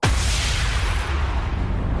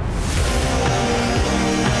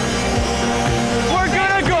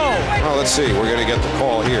see. We're going to get the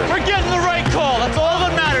call here. We're getting the right call. That's all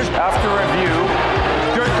that matters. After review,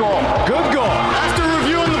 good goal. Good goal. After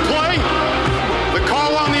reviewing the play, the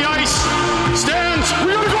call on the ice stands.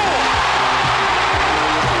 We got a goal.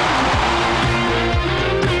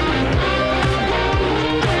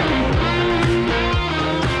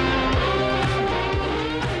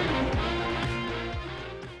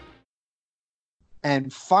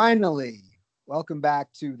 And finally, welcome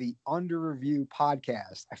back to the Under Review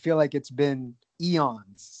podcast. I feel like it's been eons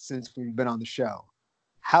since we've been on the show.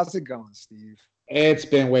 How's it going, Steve? It's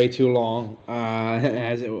been way too long.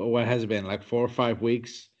 What has it been, like 4 or 5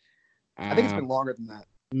 weeks? I think it's been longer than that.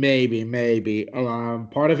 Maybe.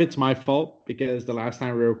 Part of it's my fault because the last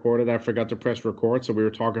time we recorded, I forgot to press record. So we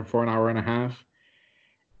were talking for an hour and a half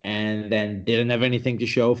and then didn't have anything to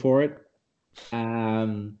show for it.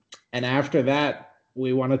 And after that,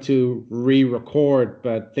 we wanted to re-record,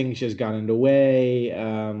 but things just got in the way.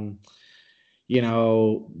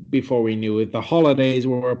 Before we knew it, the holidays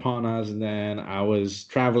were upon us, and then I was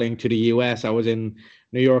traveling to the U.S. I was in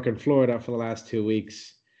New York and Florida for the last 2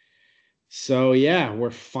 weeks. So, yeah, we're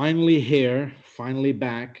finally here, finally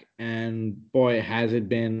back, and boy, has it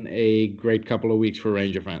been a great couple of weeks for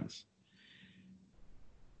Ranger fans.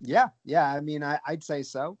 Yeah, I mean, I'd say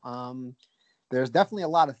so. There's definitely a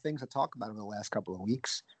lot of things to talk about over the last couple of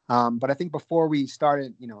weeks. But I think before we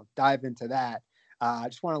started, dive into that, I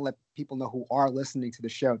just want to let people know who are listening to the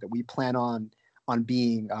show that we plan on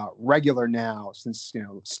being regular now since,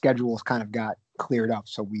 schedules kind of got cleared up.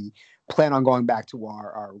 So we plan on going back to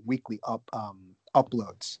our weekly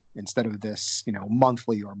uploads instead of this,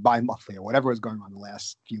 monthly or bi-monthly or whatever was going on the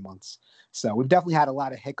last few months. So we've definitely had a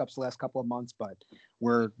lot of hiccups the last couple of months, but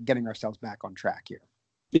we're getting ourselves back on track here.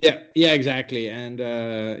 Yeah, exactly. And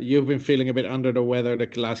you've been feeling a bit under the weather the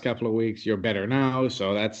last couple of weeks. You're better now,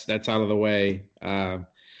 so that's out of the way.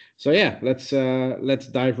 So yeah, let's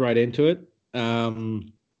dive right into it.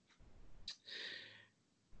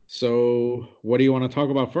 So what do you want to talk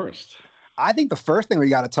about first? I think the first thing we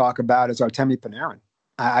got to talk about is Artemi Panarin.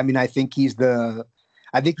 I think he's been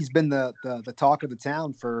the talk of the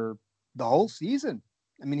town for the whole season.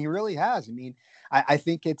 I mean, he really has. I mean, I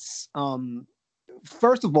think it's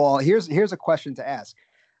first of all, here's a question to ask.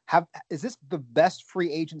 Is this the best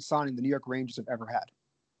free agent signing the New York Rangers have ever had?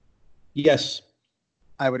 Yes.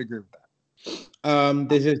 I would agree with that.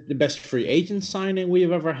 This is the best free agent signing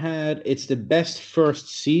we've ever had. It's the best first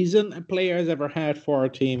season a player has ever had for our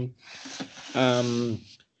team. I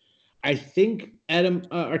think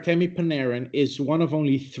Artemi Panarin is one of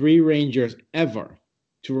only 3 Rangers ever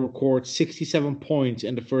to record 67 points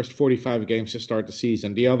in the first 45 games to start the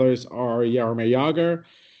season. The others are Jaromir Jagr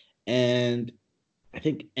and I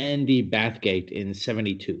think Andy Bathgate in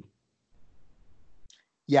 72.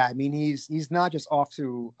 Yeah, I mean, he's not just off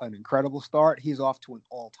to an incredible start. He's off to an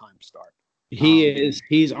all-time start.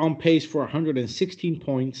 He's on pace for 116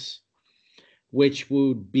 points, which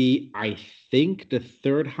would be, I think, the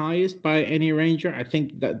 3rd highest by any Ranger. I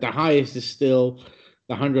think that the highest is still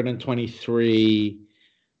the 123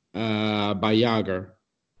 by Jagr.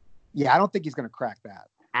 Yeah, I don't think he's going to crack that.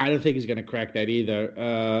 I don't think he's going to crack that either.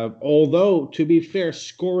 Although, to be fair,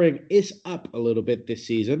 scoring is up a little bit this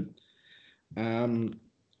season.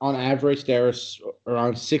 On average, there's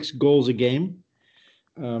around 6 goals a game,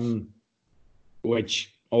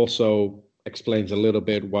 which also explains a little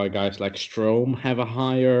bit why guys like Strome have a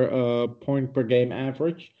higher point per game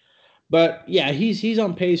average. But yeah, he's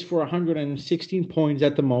on pace for 116 points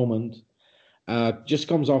at the moment. Just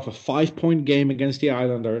comes off a 5-point game against the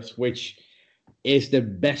Islanders, which is the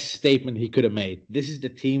best statement he could have made. This is the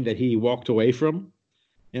team that he walked away from.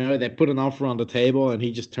 They put an offer on the table and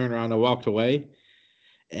he just turned around and walked away.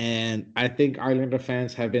 And I think Islander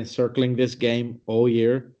fans have been circling this game all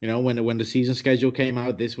year. When the season schedule came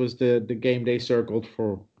out, this was the game they circled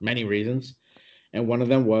for many reasons. And one of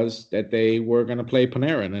them was that they were going to play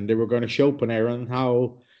Panarin and they were going to show Panarin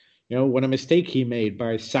how, what a mistake he made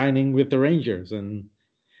by signing with the Rangers. And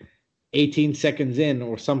 18 seconds in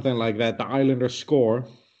or something like that, the Islanders score,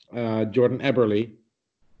 Jordan Eberle.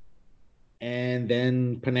 And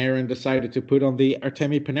then Panarin decided to put on the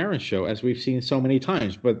Artemi Panarin show, as we've seen so many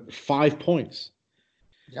times, but 5 points.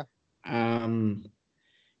 Yeah.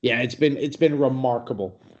 It's been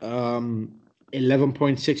remarkable.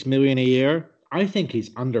 11.6 million a year. I think he's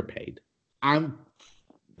underpaid.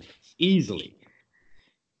 Easily.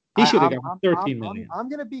 He should have gotten 13 million. I'm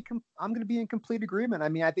gonna be in complete agreement. I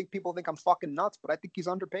mean, I think people think I'm fucking nuts, but I think he's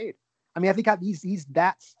underpaid. I mean, I think he's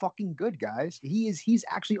that fucking good, guys. He's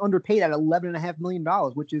actually underpaid at $11.5 million,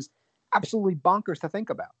 which is absolutely bonkers to think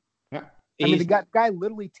about. Yeah, I mean, the guy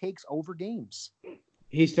literally takes over games.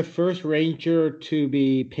 He's the first Ranger to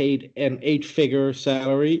be paid an 8-figure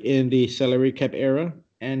salary in the salary cap era,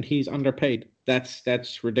 and he's underpaid.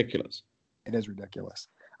 That's ridiculous. It is ridiculous.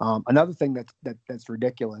 Another thing that's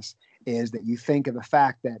ridiculous is that you think of the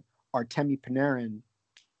fact that Artemi Panarin,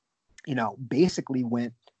 basically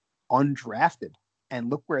went undrafted, and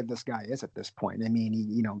look where this guy is at this point. I mean,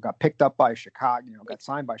 he got picked up by Chicago, got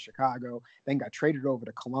signed by Chicago, then got traded over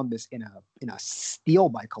to Columbus in a steal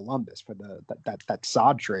by Columbus for that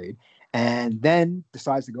Saad trade, and then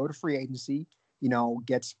decides to go to free agency.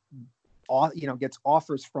 Gets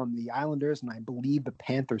offers from the Islanders, and I believe the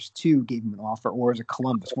Panthers too gave him an offer, or is it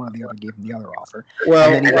Columbus? One or the other gave him the other offer.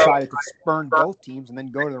 Well, and then he decided to spurn both teams and then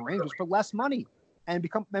go to the Rangers for less money and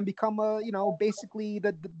become basically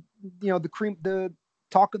the cream, the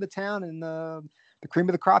talk of the town, and the cream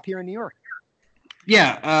of the crop here in New York.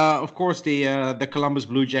 Yeah, of course the Columbus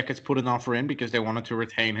Blue Jackets put an offer in because they wanted to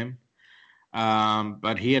retain him,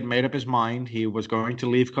 but he had made up his mind. He was going to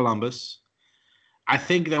leave Columbus. I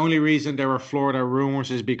think the only reason there were Florida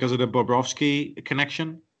rumors is because of the Bobrovsky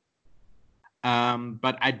connection.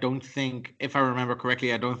 But I don't think, if I remember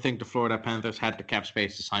correctly, the Florida Panthers had the cap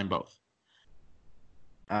space to sign both.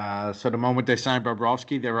 So the moment they signed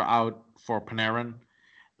Bobrovsky, they were out for Panarin.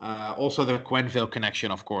 Also, the Quenneville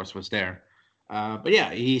connection, of course, was there. But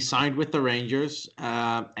yeah, he signed with the Rangers,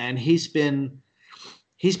 and he's been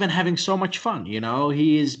having so much fun.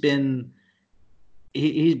 He's been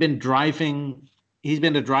driving. He's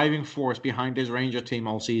been the driving force behind this Ranger team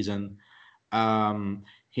all season.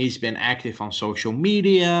 He's been active on social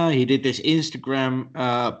media. He did this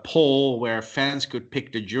Instagram poll where fans could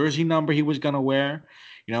pick the jersey number he was going to wear.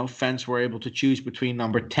 Fans were able to choose between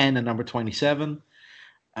number 10 and number 27.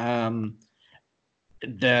 The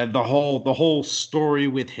whole story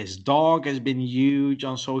with his dog has been huge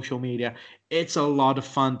on social media. It's a lot of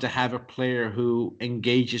fun to have a player who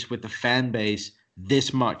engages with the fan base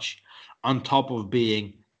this much, on top of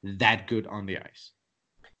being that good on the ice.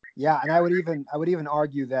 Yeah, and I would even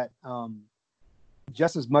argue that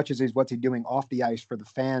just as much as what's he doing off the ice for the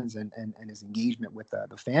fans and his engagement with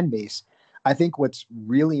the fan base, I think what's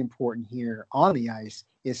really important here on the ice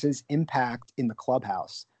is his impact in the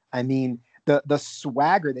clubhouse. I mean, the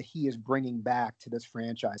swagger that he is bringing back to this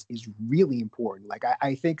franchise is really important. Like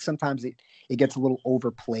I think sometimes it gets a little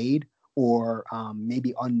overplayed, or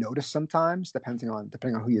maybe unnoticed sometimes, depending on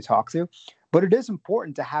who you talk to. But it is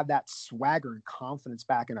important to have that swagger and confidence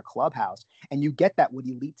back in a clubhouse, and you get that with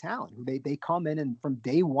elite talent. Who they come in and from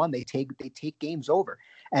day one they take games over,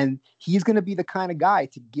 and he's going to be the kind of guy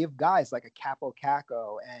to give guys like a Capo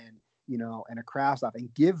Caco and a Kravtsov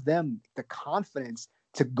and give them the confidence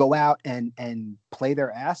to go out and play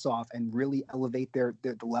their ass off and really elevate the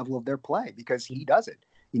level of their play, because he does it.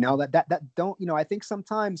 I think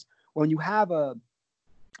sometimes when you have a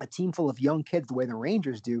team full of young kids the way the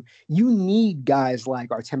Rangers do, you need guys like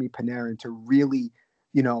Artemi Panarin to really,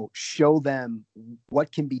 show them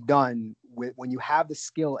what can be done when you have the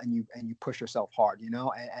skill and you push yourself hard,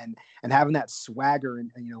 and having that swagger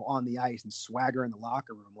and on the ice and swagger in the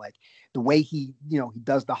locker room, like the way he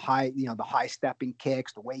does the high stepping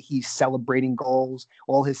kicks, the way he's celebrating goals,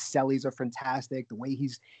 all his sellies are fantastic, the way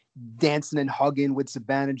he's dancing and hugging with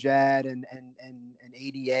Zibanejad and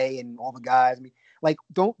ADA and all the guys. I mean, like,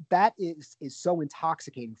 that is so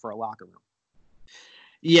intoxicating for a locker room.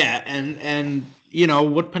 Yeah, and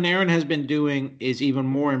what Panarin has been doing is even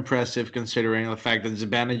more impressive considering the fact that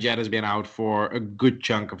Zibanejad has been out for a good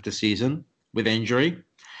chunk of the season with injury.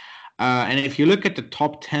 And if you look at the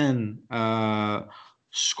top 10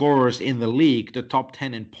 scorers in the league, the top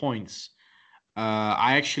 10 in points,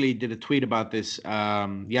 I actually did a tweet about this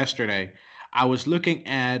yesterday. I was looking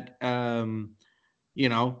at,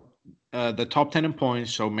 the top 10 in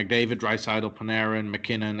points, so McDavid, Draisaitl, Panarin,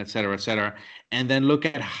 McKinnon, et cetera, and then look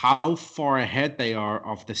at how far ahead they are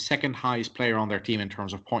of the second highest player on their team in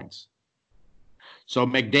terms of points. So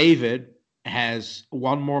McDavid has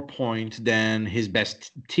one more point than his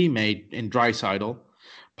best teammate in Draisaitl.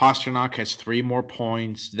 Pastrnak has 3 more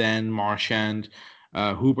points than Marchand.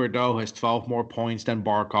 Huberdeau has 12 more points than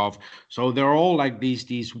Barkov. So they're all like these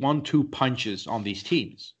 1-2 punches on these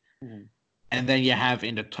teams. Mm-hmm. And then you have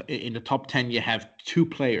in the top 10, you have 2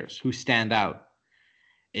 players who stand out.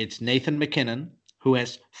 It's Nathan McKinnon, who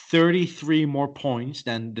has 33 more points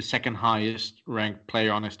than the second highest ranked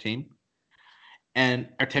player on his team, and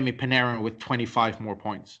Artemi Panarin with 25 more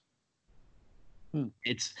points.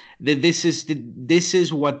 This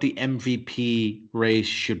is what the MVP race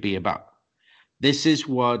should be about. This is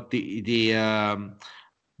what the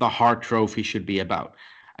Hart Trophy should be about.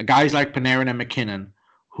 Guys like Panarin and McKinnon,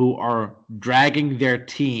 who are dragging their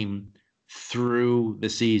team through the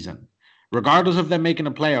season, regardless of them making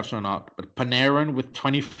the playoffs or not. But Panarin with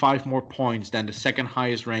 25 more points than the second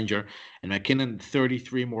highest Ranger, and McKinnon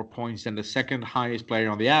 33 more points than the second highest player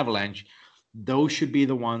on the Avalanche, those should be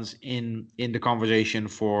the ones in the conversation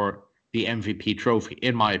for the MVP trophy,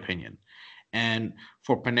 in my opinion. And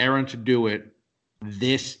for Panarin to do it,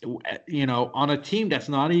 this, on a team that's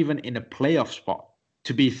not even in a playoff spot,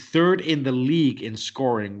 to be third in the league in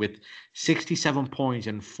scoring with 67 points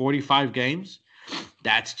in 45 games,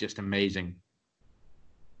 that's just amazing.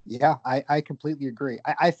 Yeah, I completely agree.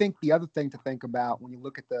 I think the other thing to think about when you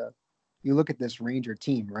look at this Ranger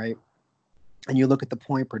team, right, and you look at the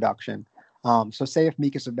point production. So say if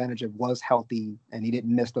Mika Zibanejad was healthy and he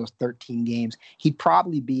didn't miss those 13 games, he'd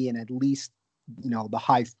probably be in at least, the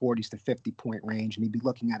high 40s to 50 point range, and he'd be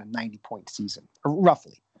looking at a 90-point season,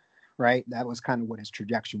 roughly, right? That was kind of what his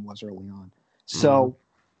trajectory was early on. So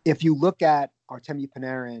if you look at Artemi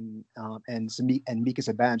Panarin and Mika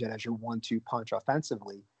Zibanejad as your 1-2 punch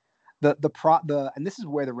offensively, and this is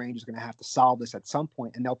where the Rangers are going to have to solve this at some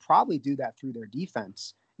point, and they'll probably do that through their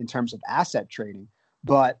defense in terms of asset trading.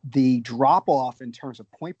 But the drop off in terms of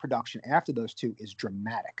point production after those two is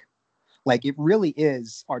dramatic. Like it really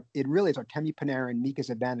is Artemi Panarin, Mika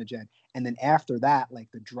Zibanejad, and then after that,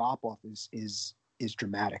 like the drop off is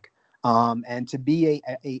dramatic. And to be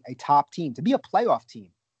a top team, to be a playoff team,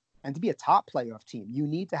 and to be a top playoff team, you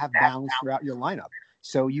need to have balance throughout your lineup.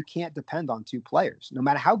 So you can't depend on two players, no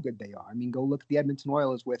matter how good they are. I mean, go look at the Edmonton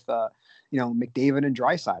Oilers with, McDavid and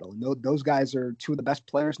Draisaitl. And those guys are two of the best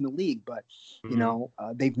players in the league. But,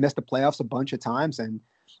 they've missed the playoffs a bunch of times. And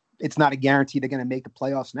it's not a guarantee they're going to make the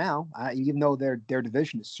playoffs now. Even though their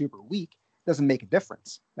division is super weak, it doesn't make a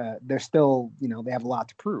difference. They're still, they have a lot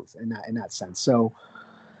to prove in that sense. So,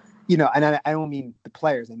 and I don't mean the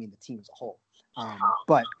players, I mean the team as a whole.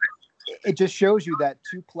 But it just shows you that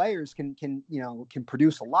two players can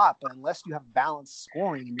produce a lot, but unless you have balanced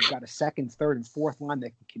scoring and you've got a second, third, and fourth line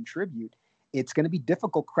that can contribute, it's going to be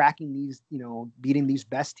difficult cracking these, beating these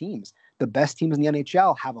best teams. The best teams in the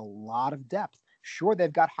NHL have a lot of depth. Sure,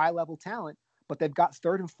 they've got high level talent, but they've got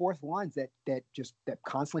third and fourth lines that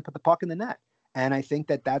constantly put the puck in the net. And I think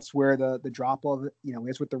that's where the drop off,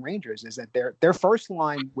 is with the Rangers, is that their first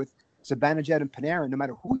line with Zibanejad and Panarin, no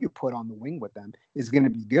matter who you put on the wing with them, is going to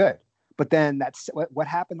be good. But then that's what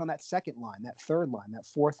happened on that second line, that third line, that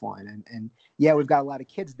fourth line. And yeah, we've got a lot of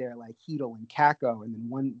kids there like Hedl and Kakko, and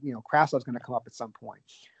then Krasov's going to come up at some point.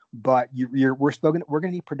 But we're going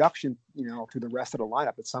to need production, through the rest of the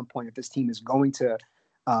lineup at some point if this team is going to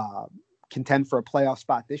contend for a playoff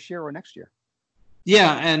spot this year or next year.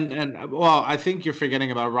 Yeah, and well, I think you're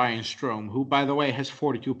forgetting about Ryan Strome, who, by the way, has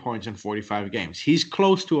 42 points in 45 games. He's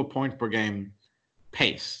close to a point per game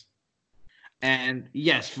pace. And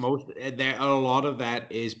yes, a lot of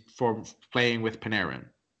that is for playing with Panarin,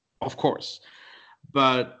 of course.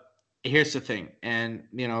 But here's the thing, and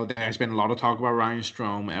there's been a lot of talk about Ryan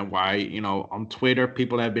Strome and why, on Twitter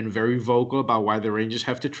people have been very vocal about why the Rangers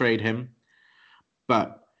have to trade him.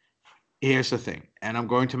 But here's the thing, and I'm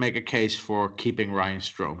going to make a case for keeping Ryan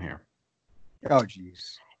Strome here. Oh,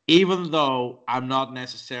 geez. Even though I'm not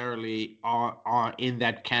necessarily in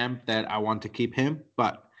that camp that I want to keep him,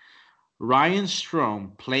 but Ryan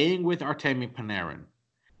Strome playing with Artemi Panarin,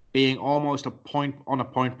 being almost a point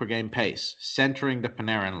per game pace, centering the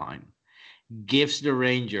Panarin line, gives the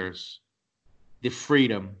Rangers the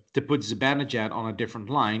freedom to put Zibanejad on a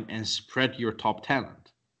different line and spread your top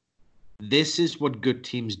talent. This is what good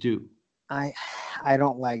teams do. I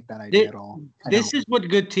don't like that idea at all. This is what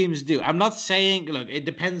good teams do. I'm not saying, look, it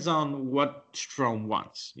depends on what Strome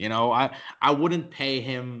wants. I wouldn't pay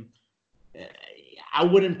him. I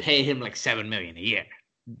wouldn't pay him like $7 million a year.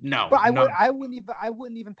 No, but I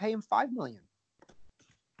wouldn't even pay him $5 million.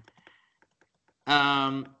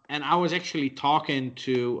 And I was actually talking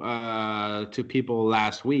to people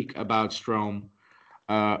last week about Strome,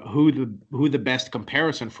 who the best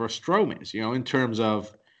comparison for Strome is. In terms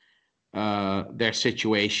of their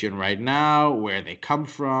situation right now, where they come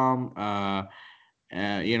from,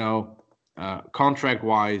 contract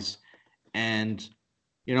wise, and.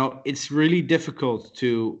 It's really difficult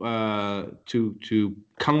to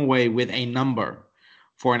come away with a number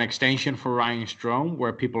for an extension for Ryan Strome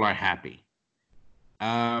where people are happy.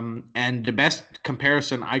 And the best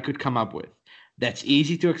comparison I could come up with that's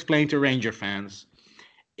easy to explain to Ranger fans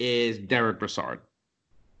is Derek Brassard.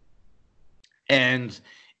 And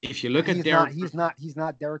if you look at Derek, he's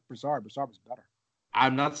not Derek Brassard. Brassard was better.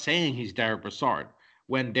 I'm not saying he's Derek Brassard.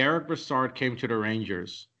 When Derek Brassard came to the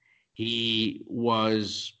Rangers, he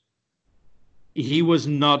was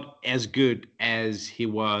not as good as he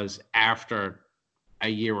was after a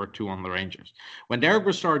year or two on the Rangers. When Derek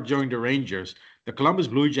Brassard joined the Rangers, the Columbus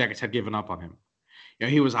Blue Jackets had given up on him.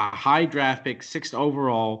 He was a high draft pick, 6th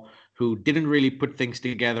overall, who didn't really put things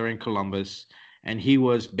together in Columbus, and he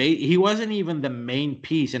wasn't even the main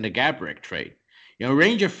piece in the Gaborik trade.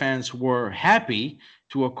 Ranger fans were happy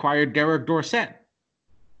to acquire Derek Dorsett.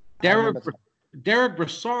 Derek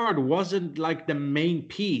Brassard wasn't like the main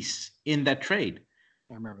piece in that trade.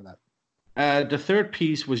 I remember that. The third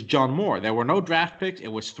piece was John Moore. There were no draft picks. It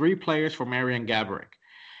was 3 players for Marian Gaborik.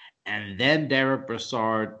 And then Derek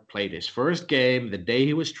Brassard played his first game the day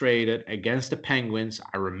he was traded against the Penguins.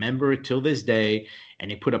 I remember it till this day.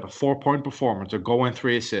 And he put up a 4-point performance, a goal and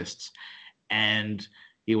 3 assists. And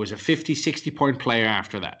he was a 50, 60-point player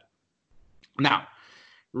after that. Now,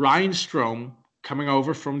 Ryan Strome, coming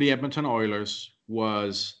over from the Edmonton Oilers,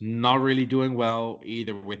 was not really doing well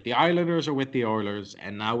either with the Islanders or with the Oilers.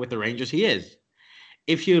 And now with the Rangers, he is.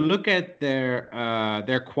 If you look at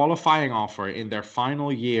their qualifying offer in their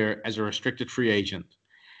final year as a restricted free agent,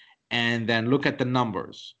 and then look at the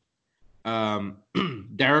numbers,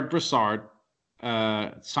 Derek Brassard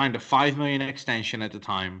signed a $5 million extension at the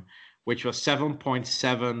time, which was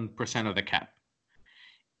 7.7% of the cap.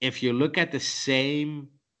 If you look at the same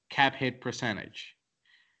cap hit percentage,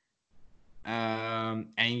 and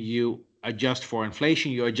you adjust for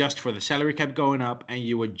inflation, you adjust for the salary cap going up, and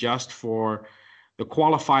you adjust for the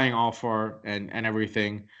qualifying offer and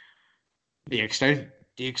everything, the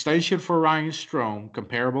extension for Ryan Strome,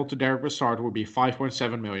 comparable to Derek Brassard, would be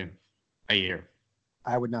 $5.7 million a year.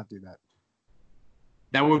 I would not do that.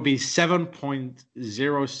 That would be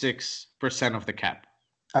 7.06% of the cap.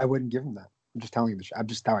 I wouldn't give him that. I'm just telling you I'm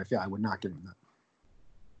just how I feel. I would not give him that.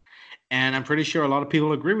 And I'm pretty sure a lot of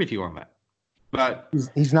people agree with you on that. But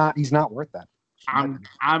he's not worth that.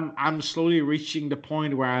 I'm slowly reaching the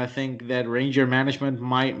point where I think that Ranger management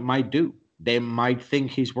might do. They might think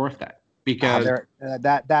he's worth that, because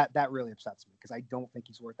that really upsets me, because I don't think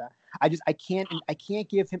he's worth that. I can't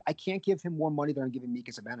give him more money than I'm giving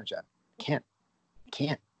Mika Zibanejad. Can't.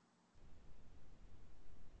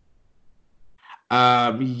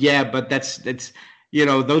 Yeah, but that's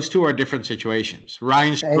those two are different situations.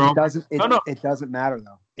 Ryan Strome. It doesn't matter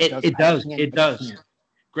though. It does.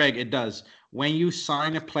 Greg, it does. When you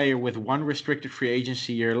sign a player with one restricted free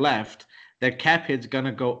agency year left, that cap hit is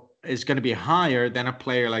going to be higher than a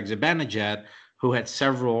player like Zibanejad, who had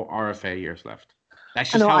several RFA years left.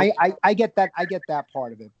 That's just I get that. I get that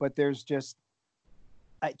part of it, but there's just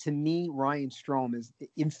to me, Ryan Strome is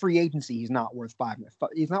in free agency. He's not worth $5.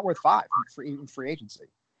 He's not worth $5 in free agency.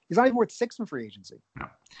 He's not even worth $6 in free agency. No.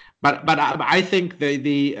 But I think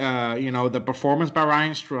the performance by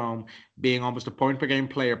Ryan Strome, being almost a point per game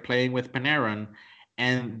player, playing with Panarin,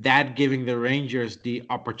 and that giving the Rangers the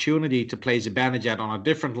opportunity to play Zibanejad on a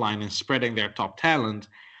different line and spreading their top talent,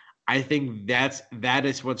 I think that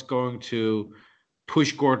is what's going to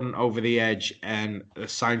push Gordon over the edge and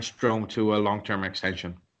sign Strome to a long-term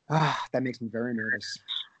extension. That makes me very nervous.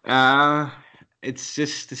 It's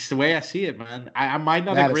the way I see it, man. I might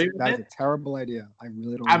not agree with it. That's a terrible idea. I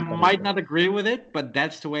really don't. I might not agree with it, but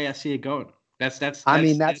that's the way I see it going. That's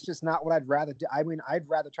just not what I'd rather do. I mean, I'd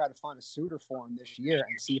rather try to find a suitor for him this year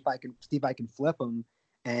and see if I can flip him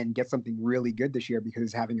and get something really good this year, because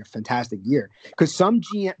he's having a fantastic year. Because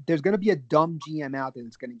there's going to be a dumb GM out there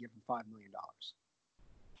that's going to give him $5 million.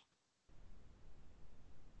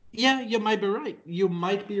 Yeah, you might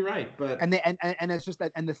be right. But and it's just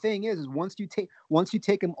that. And the thing is once you take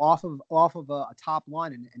him off of a top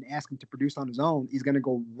line and ask him to produce on his own, he's going to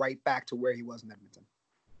go right back to where he was in Edmonton.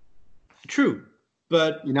 True,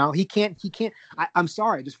 but he can't. I'm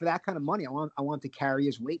sorry, just for that kind of money, I want to carry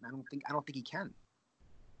his weight, and I don't think he can.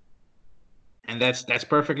 And that's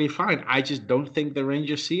perfectly fine. I just don't think the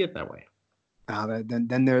Rangers see it that way.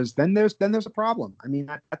 Then there's a problem. I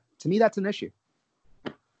mean, to me, that's an issue.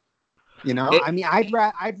 I mean,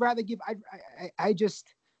 I'd rather give.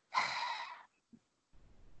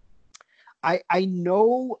 I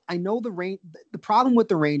know the problem with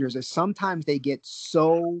the Rangers is sometimes they get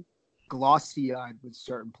so glossy-eyed with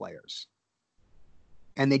certain players,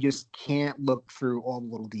 and they just can't look through all the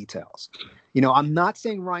little details. I'm not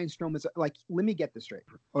saying Ryan Strome is let me get this straight,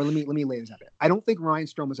 or let me lay this out there. I don't think Ryan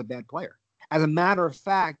Strome is a bad player. As a matter of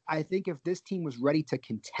fact, I think if this team was ready to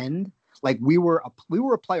contend. Like we were a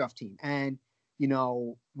playoff team, and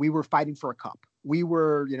we were fighting for a cup. We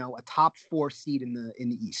were a top 4 seed in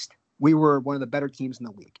the East. We were one of the better teams in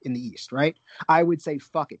the league in the East, right? I would say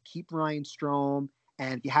fuck it, keep Ryan Strome,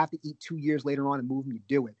 and if you have to eat 2 years later on and move him, you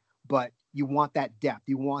do it. But you want that depth.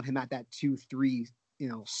 You want him at that 2-3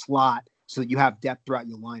 slot so that you have depth throughout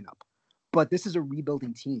your lineup. but this is a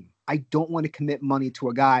rebuilding team. I don't want to commit money to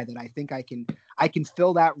a guy that I think I can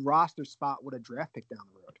fill that roster spot with a draft pick down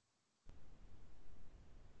the road.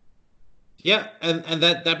 Yeah, and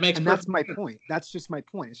that makes and that's my point. That's just my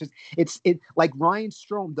point. It's like Ryan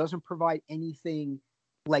Strome doesn't provide anything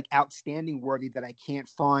like outstanding worthy that I can't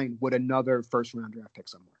find with another first round draft pick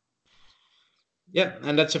somewhere. Yeah,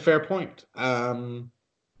 and that's a fair point.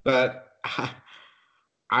 But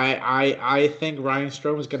I think Ryan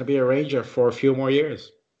Strome is going to be a Ranger for a few more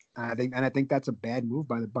years. I think that's a bad move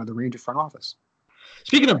by the Ranger front office.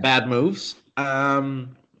 Speaking of bad moves,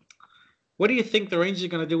 what do you think the Rangers are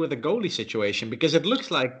going to do with the goalie situation? Because it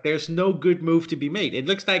looks like there's no good move to be made. It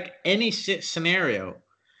looks like any scenario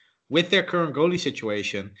with their current goalie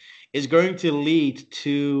situation is going to lead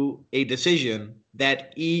to a decision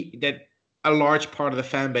that a large part of the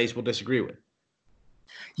fan base will disagree with.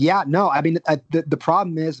 Yeah, no, I mean, the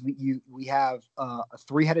problem is we have a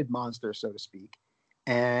three-headed monster, so to speak,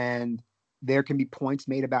 and there can be points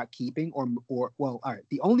made about keeping or well, all right.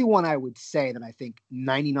 The only one I would say that I think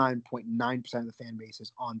 99.9% of the fan base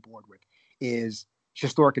is on board with is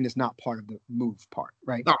Shesterkin is not part of the move part,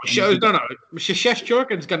 right? No.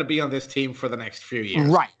 Shesterkin's going to be on this team for the next few years.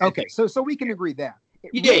 Right. Okay. So we can agree there.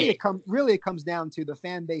 It comes down to the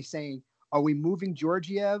fan base saying, are we moving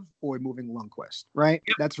Georgiev or are we moving Lundqvist? Right.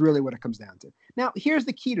 Yep. That's really what it comes down to. Now, here's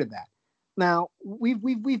the key to that. Now, we've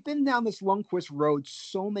been down this Lundqvist road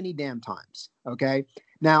so many damn times. Okay.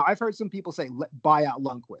 Now, I've heard some people say, buy out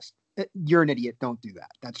Lundqvist. You're an idiot. Don't do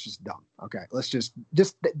that. That's just dumb. Okay. Let's just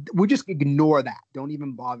ignore that. Don't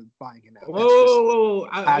even bother buying him out.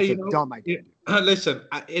 That's a dumb idea. Listen,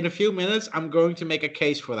 in a few minutes, I'm going to make a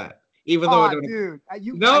case for that. Even though I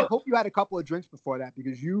hope you had a couple of drinks before that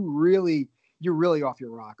because you're really off your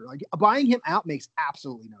rocker. Like buying him out makes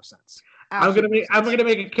absolutely no sense. I'm gonna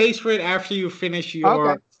make a case for it after you finish your.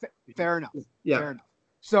 Okay, fair enough. Yeah. Fair enough.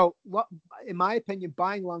 So, in my opinion,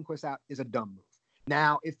 buying Lundqvist out is a dumb move.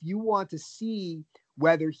 Now, if you want to see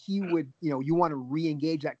whether he would, you want to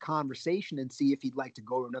re-engage that conversation and see if he'd like to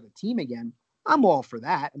go to another team again, I'm all for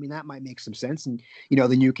that. I mean, that might make some sense. And,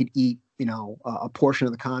 then you could eat, a portion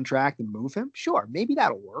of the contract and move him. Sure. Maybe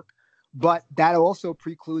that'll work. But that also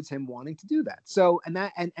precludes him wanting to do that. So, and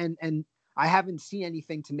I haven't seen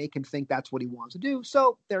anything to make him think that's what he wants to do.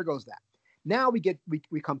 So there goes that. Now we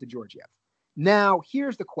come to Georgiev. Now,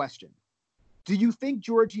 here's the question. Do you think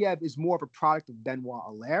Georgiev is more of a product of Benoit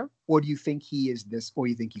Allaire, or do you think he is this, or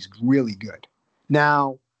you think he's really good?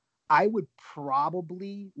 Now, I would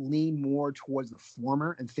probably lean more towards the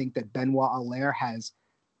former and think that Benoit Allaire has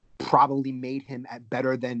probably made him at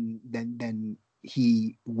better than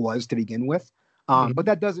he was to begin with. But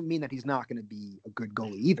that doesn't mean that he's not going to be a good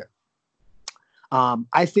goalie either.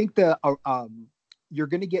 I think you're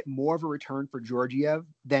going to get more of a return for Georgiev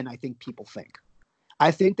than I think people think. I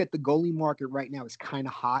think that the goalie market right now is kind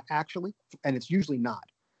of hot, actually, and it's usually not.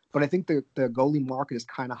 But I think the goalie market is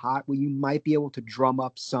kind of hot where you might be able to drum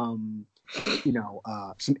up some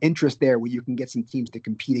interest there where you can get some teams to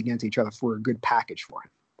compete against each other for a good package for him.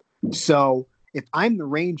 So if I'm the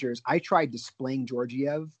Rangers, I try displaying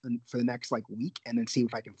Georgiev for the next week and then see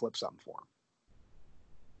if I can flip something for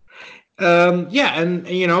him.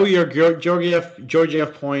 Your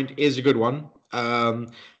Georgiev point is a good one.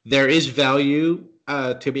 There is value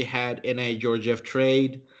to be had in a Georgiev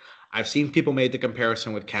trade. I've seen people make the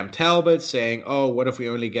comparison with Cam Talbot saying, oh, what if we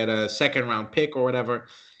only get a second round pick or whatever?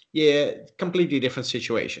 Yeah, completely different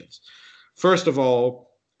situations. First of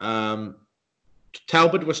all,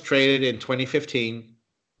 Talbot was traded in 2015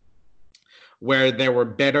 where there were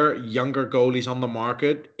better, younger goalies on the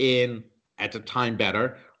market at the time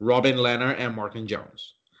Robin Lehner and Martin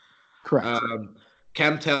Jones. Correct.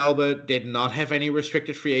 Cam Talbot did not have any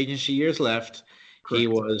restricted free agency years left. Correct. He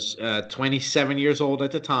was 27 years old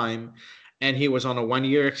at the time, and he was on a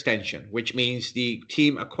 1-year extension, which means the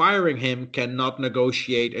team acquiring him cannot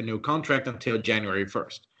negotiate a new contract until January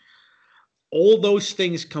 1st. All those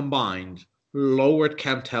things combined lowered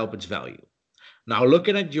Cam Talbot's value. Now,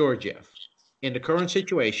 looking at Georgiev, in the current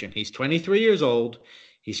situation, he's 23 years old.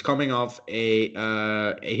 He's coming off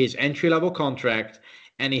his entry-level contract,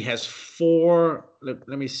 and he has 4. Let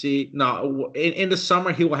me see. No, in the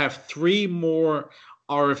summer, he will have 3 more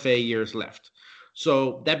RFA years left.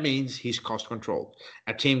 So that means he's cost controlled.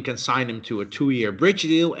 A team can sign him to a 2-year bridge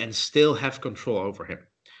deal and still have control over him.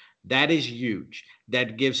 That is huge.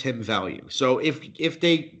 That gives him value. So if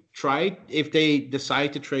they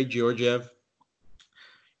decide to trade Georgiev,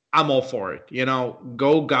 I'm all for it.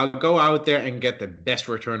 Go out there and get the best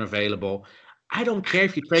return available. I don't care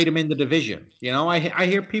if you trade him in the division. I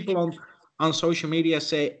hear people on social media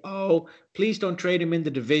say, "Oh, please don't trade him in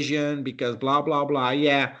the division because blah blah blah."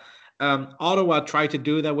 Yeah, Ottawa tried to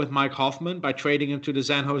do that with Mike Hoffman by trading him to the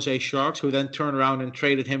San Jose Sharks, who then turned around and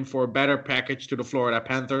traded him for a better package to the Florida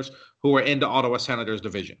Panthers, who were in the Ottawa Senators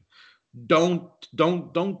division. Don't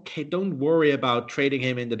worry about trading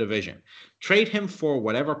him in the division. Trade him for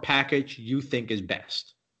whatever package you think is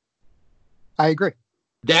best. I agree.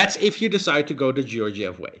 That's if you decide to go the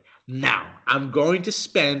Georgiev way. Now, I'm going to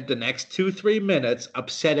spend the next 2-3 minutes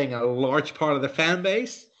upsetting a large part of the fan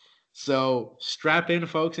base. So strap in,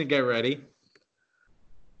 folks, and get ready.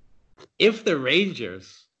 If the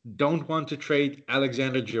Rangers don't want to trade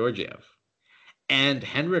Alexander Georgiev, and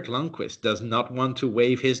Henrik Lundqvist does not want to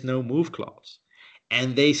waive his no-move clause,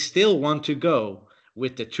 and they still want to go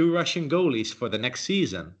with the 2 Russian goalies for the next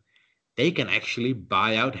season, they can actually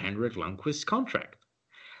buy out Henrik Lundqvist's contract.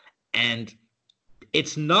 And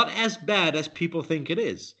it's not as bad as people think it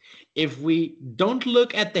is. If we don't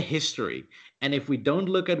look at the history, and if we don't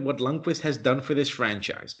look at what Lundqvist has done for this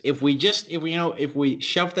franchise, if we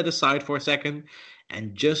shove that aside for a second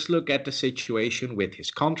and just look at the situation with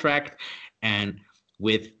his contract and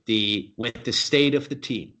with the state of the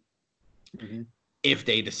team, Mm-hmm. if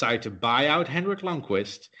they decide to buy out Henrik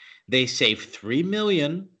Lundqvist, they save $3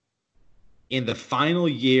 million in the final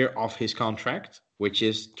year of his contract, which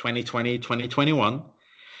is 2020-2021,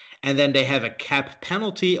 and then they have a cap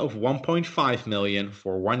penalty of $1.5 million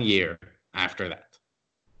for 1 year after that.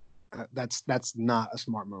 That's not a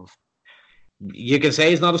smart move. You can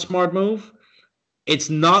say it's not a smart move. It's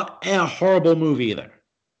not a horrible move either.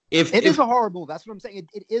 It is a horrible. That's what I'm saying.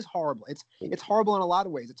 It is horrible. It's horrible in a lot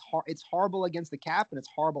of ways. It's horrible against the cap, and it's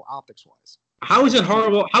horrible optics wise. How is it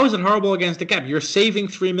horrible? How is it horrible against the cap? You're saving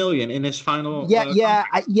 $3 million in his final. But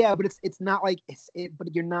it's not like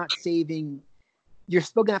but you're not saving. You're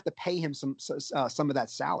still gonna have to pay him some of that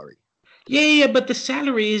salary. Yeah, but the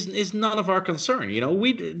salary is none of our concern. You know,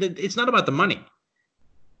 it's not about the money.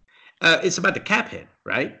 It's about the cap hit,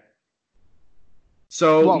 right?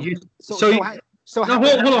 Hold on.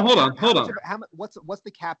 What's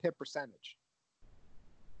the cap hit percentage?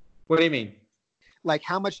 What do you mean? Like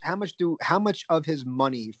how much of his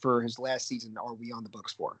money for his last season are we on the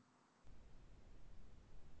books for?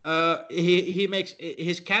 He makes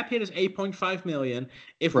his cap hit is $8.5 million.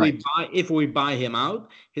 If we buy him out,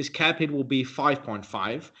 his cap hit will be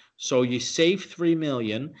 5.5. So you save $3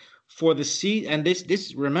 million for the season. And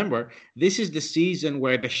this remember, this is the season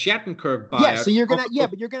where the Shattenkirk buyout. Yeah, so you're gonna have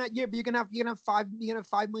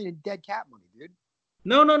 $5 million in dead cap money, dude.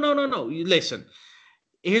 No. Listen,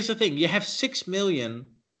 here's the thing: you have $6 million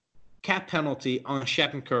cap penalty on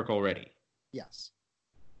Shattenkirk already. Yes.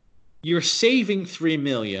 You're saving $3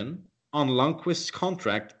 million on Lundqvist's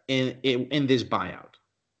contract in this buyout.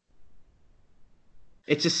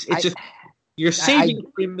 You're saving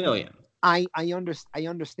 $3 million. I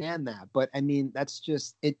understand that, but I mean that's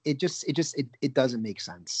just it doesn't make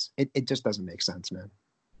sense. It just doesn't make sense, man.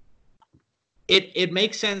 It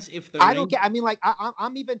makes sense if the I don't get. I mean, like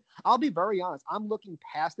I'm even. I'll be very honest. I'm looking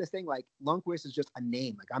past this thing. Like Lundqvist is just a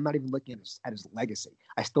name. Like I'm not even looking at his legacy.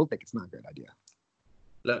 I still think it's not a great idea.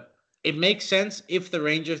 Look, it makes sense if the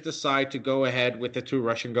Rangers decide to go ahead with the 2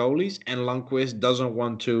 Russian goalies and Lundqvist doesn't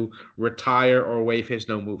want to retire or waive his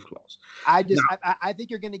no-move clause. I think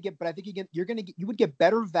you're going to get, but I think you would get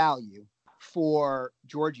better value for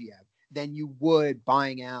Georgiev than you would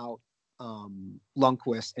buying out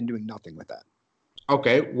Lundqvist and doing nothing with that.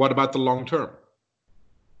 Okay, what about the long term?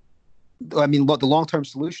 I mean, the long-term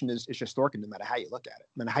solution is Shesterkin, no matter how you look at it,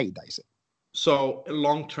 no matter how you dice it. So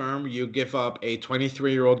long term, you give up a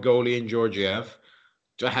 23-year-old goalie in Georgiev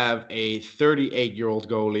to have a 38-year-old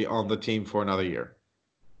goalie on the team for another year.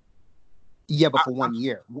 Yeah, but for 1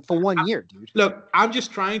 year. For 1 year, dude. Look, I'm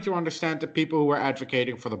just trying to understand the people who are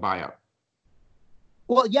advocating for the buyout.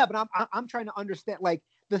 Well, yeah, but I'm trying to understand. Like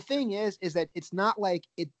the thing is that it's not like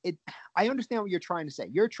it. I understand what you're trying to say.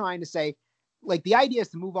 You're trying to say, like, the idea is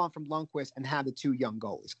to move on from Lundqvist and have the 2 young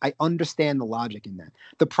goalies. I understand the logic in that.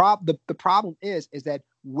 The problem is that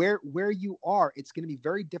where you are, it's going to be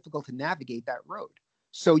very difficult to navigate that road.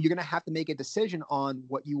 So you're going to have to make a decision on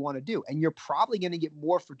what you want to do, and you're probably going to get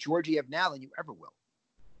more for Georgiev now than you ever will.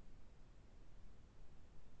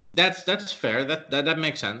 That's fair. That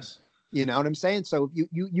makes sense. You know what I'm saying? So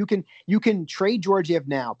you can trade Georgiev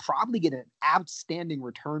now, probably get an outstanding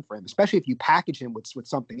return for him, especially if you package him with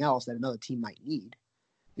something else that another team might need.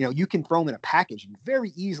 You know, you can throw him in a package and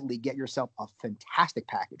very easily get yourself a fantastic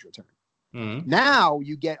package return. Mm-hmm. Now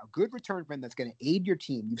you get a good return for him that's going to aid your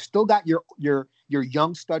team. You've still got your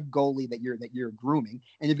young stud goalie that you're grooming,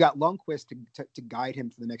 and you've got Lundqvist to guide him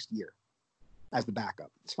for the next year. as the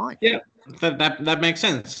backup. It's fine. Yeah, that makes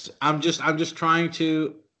sense. I'm just trying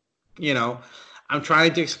to, I'm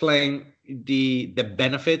trying to explain the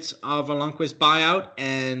benefits of a Lundqvist buyout,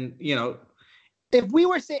 and if we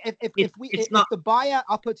were saying if the buyout,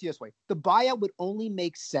 I'll put it to you this way: the buyout would only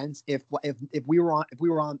make sense if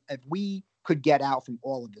we could get out from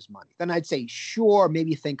all of this money. Then I'd say sure,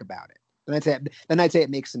 maybe think about it. Then I'd say it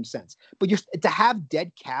makes some sense. But just to have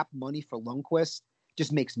dead cap money for Lundqvist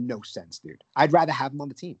just makes no sense, dude. I'd rather have him on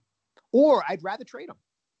the team, or I'd rather trade him.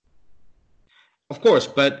 Of course,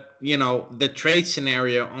 but the trade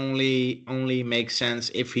scenario only makes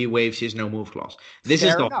sense if he waives his no move clause.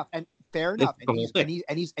 Fair enough.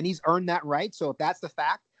 And he's earned that right. So if that's the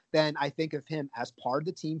fact, then I think of him as part of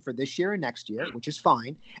the team for this year and next year, which is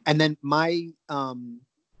fine. And then my then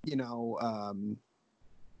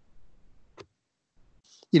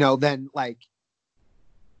like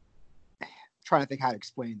trying to think how to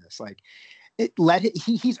explain this. Like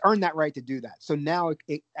he's earned that right to do that. So now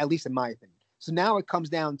at least in my opinion. So now it comes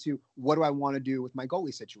down to, what do I want to do with my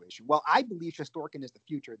goalie situation? Well, I believe Shesterkin is the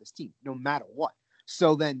future of this team, no matter what.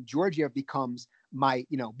 So then Georgiev becomes my,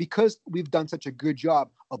 because we've done such a good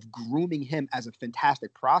job of grooming him as a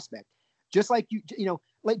fantastic prospect, just like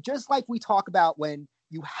just like we talk about when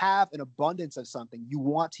you have an abundance of something, you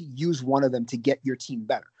want to use one of them to get your team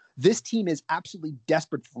better. This team is absolutely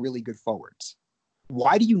desperate for really good forwards.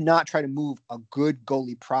 Why do you not try to move a good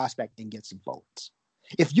goalie prospect and get some forwards?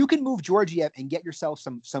 If you can move Georgiev and get yourself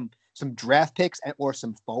some draft picks or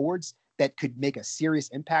some forwards that could make a serious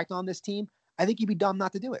impact on this team, I think you'd be dumb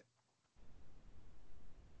not to do it.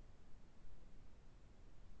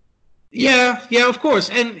 Yeah, of course.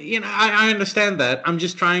 And I understand that. I'm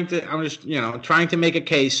just trying to make a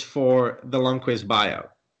case for the Lundqvist buyout.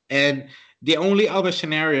 And the only other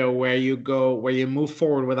scenario where you move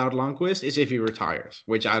forward without Lundqvist is if he retires,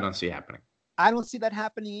 which I don't see happening. I don't see that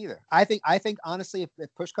happening either. I think honestly, if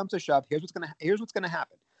push comes to shove, here's what's gonna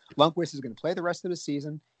happen. Lundqvist is gonna play the rest of the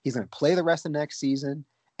season. He's gonna play the rest of next season,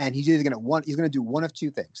 and he's gonna do one of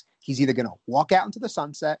two things. He's either gonna walk out into the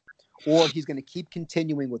sunset, or he's gonna keep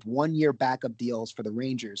continuing with 1-year backup deals for the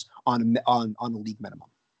Rangers on the league minimum,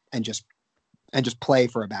 and just play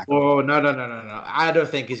for a backup. Oh no! I don't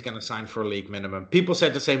think he's gonna sign for a league minimum. People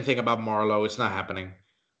said the same thing about Marlowe. It's not happening.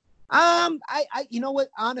 I you know what?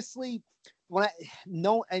 Honestly. I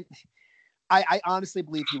honestly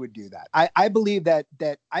believe he would do that. I believe that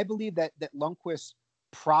Lundqvist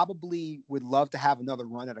probably would love to have another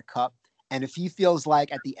run at a cup. And if he feels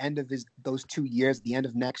like at the end of those 2 years, at the end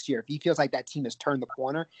of next year, if he feels like that team has turned the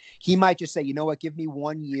corner, he might just say, you know what, give me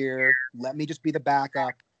 1 year, let me just be the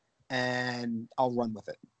backup, and I'll run with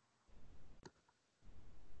it.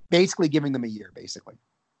 Basically giving them a year, basically.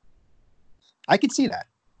 I could see that.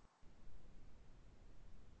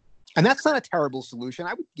 And that's not a terrible solution.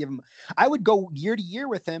 I would go year to year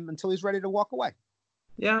with him until he's ready to walk away.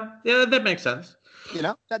 Yeah, that makes sense.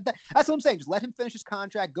 That's what I'm saying. Just let him finish his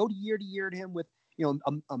contract, go year to him with,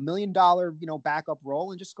 $1 million, backup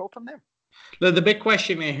role, and just go from there. The big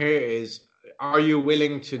question here is, are you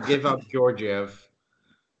willing to give up Georgiev,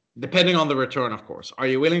 depending on the return, of course? Are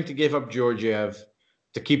you willing to give up Georgiev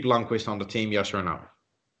to keep Lundqvist on the team, yes or no?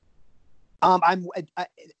 I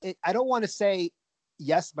don't want to say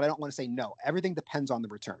yes, but I don't want to say no. Everything depends on the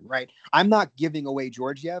return, right? I'm not giving away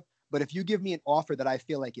Georgiev, but if you give me an offer that I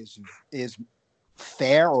feel like is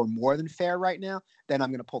fair or more than fair right now, then I'm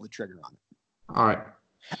going to pull the trigger on it. All right.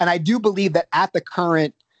 And I do believe that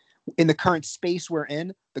in the current space we're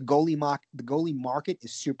in, the goalie market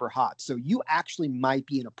is super hot. So you actually might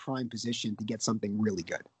be in a prime position to get something really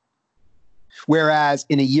good. Whereas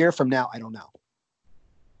in a year from now, I don't know.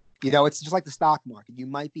 It's just like the stock market. You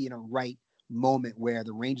might be in a right moment where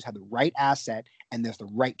the Rangers have the right asset and there's the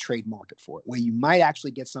right trade market for it, where you might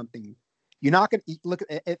actually get something. You're not going to look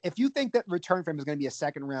at, if you think that return for him is going to be a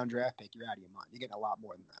second round draft pick, you're out of your mind. You're getting a lot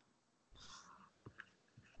more than that.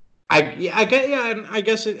 I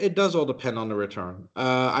guess it does all depend on the return.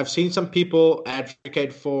 I've seen some people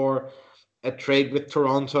advocate for a trade with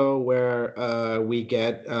Toronto where we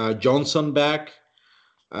get Johnson back.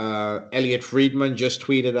 Elliot Friedman just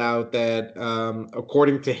tweeted out that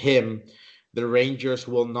according to him, the Rangers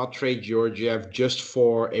will not trade Georgiev just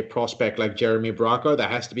for a prospect like Jeremy Bracco. There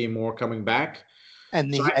has to be more coming back.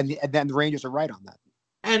 And then the Rangers are right on that.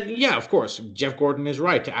 And yeah, of course, Jeff Gordon is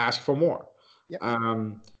right to ask for more. Yep.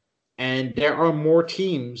 And there are more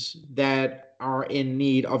teams that are in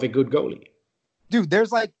need of a good goalie. Dude,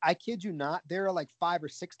 there's I kid you not, there are 5 or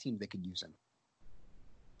 6 teams that could use him.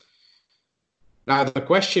 Now, the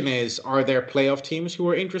question is, are there playoff teams who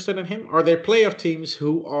are interested in him? Are there playoff teams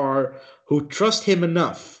who trust him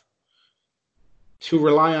enough to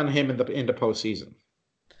rely on him in the postseason.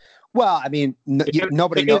 Well, I mean,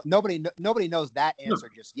 nobody knows that answer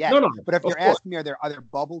just yet. No, but if you're asking me, are there other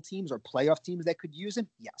bubble teams or playoff teams that could use him?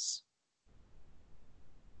 Yes.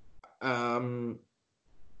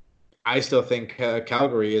 I still think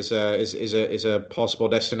Calgary is a possible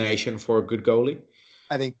destination for a good goalie.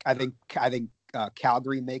 I think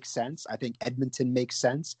Calgary makes sense. I think Edmonton makes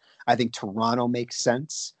sense. I think Toronto makes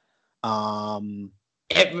sense.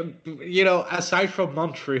 Aside from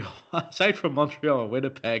Montreal and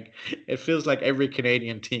Winnipeg, it feels like every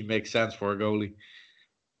Canadian team makes sense for a goalie.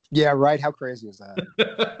 Yeah, right. How crazy is that?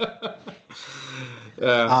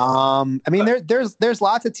 Yeah. I mean, there's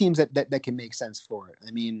lots of teams that can make sense for it.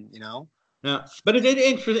 I mean, Yeah, but it's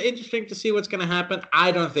interesting to see what's going to happen.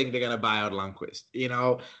 I don't think they're going to buy out Lundqvist,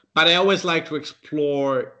 but I always like to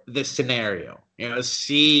explore this scenario,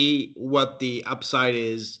 see what the upside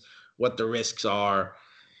is, what the risks are.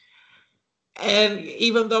 And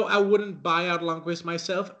even though I wouldn't buy out Lundqvist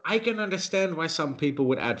myself, I can understand why some people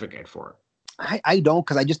would advocate for it. I don't,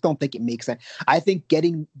 because I just don't think it makes sense. I think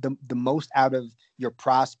getting the most out of your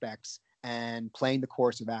prospects and playing the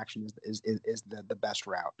course of action is the best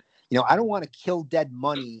route. I don't want to kill dead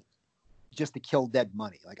money just to kill dead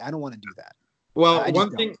money. Like, I don't want to do that. Well,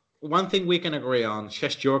 one thing we can agree on,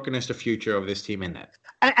 Shesterkin is the future of this team in net.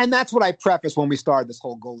 And that's what I prefaced when we started this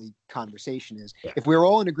whole goalie conversation is, if we're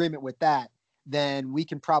all in agreement with that, then we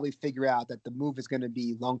can probably figure out that the move is going to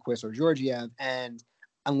be Lundqvist or Georgiev. And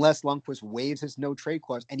unless Lundqvist waives his no trade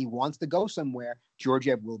clause and he wants to go somewhere,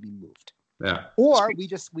 Georgiev will be moved. Yeah. Or we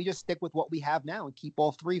just stick with what we have now and keep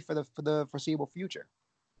all three for the foreseeable future.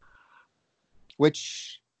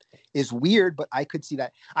 Which is weird, but I could see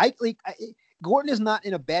that. Gordon is not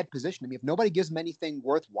in a bad position. I mean, if nobody gives him anything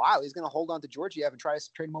worthwhile, he's going to hold on to Georgiev and try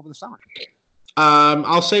to trade him over the summer.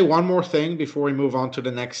 I'll say one more thing before we move on to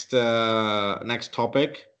the next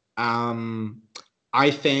topic.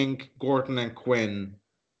 I think Gordon and Quinn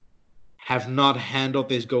have not handled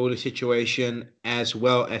this goalie situation as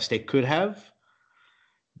well as they could have,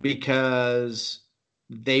 because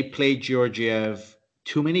they played Georgiev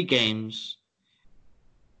too many games.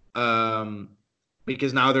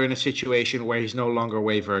 Because now they're in a situation where he's no longer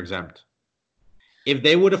waiver exempt. If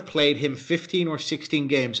they would have played him 15 or 16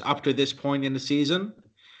 games up to this point in the season,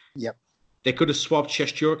 yep, they could have swapped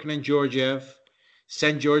Shesterkin and Georgiev,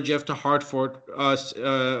 sent Georgiev to Hartford for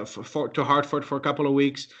a couple of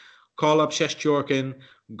weeks, call up Shesterkin,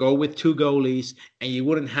 go with two goalies, and you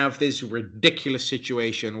wouldn't have this ridiculous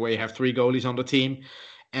situation where you have three goalies on the team,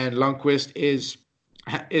 and Lundqvist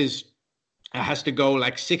has to go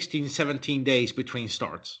like 16, 17 days between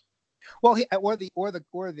starts. Well, or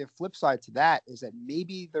the flip side to that is that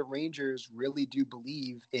maybe the Rangers really do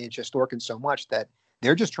believe in Shesterkin so much that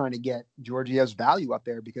they're just trying to get Georgiev's value up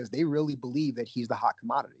there because they really believe that he's the hot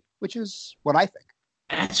commodity, which is what I think.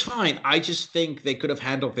 That's fine. I just think they could have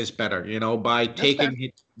handled this better, by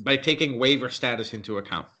taking waiver status into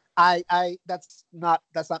account. That's not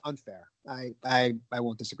unfair. I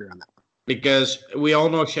won't disagree on that one. Because we all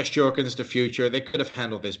know Shesterkin is the future. They could have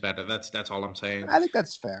handled this better. That's all I'm saying. I think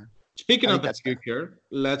that's fair. Speaking of the future,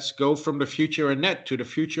 let's go from the future in net to the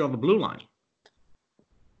future on the blue line.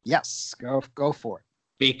 Yes, go for it.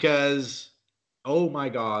 Because, oh my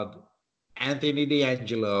God, Anthony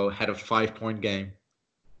DeAngelo had a 5-point game.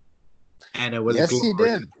 And it was glorious. He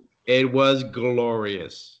did. It was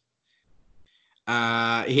glorious. He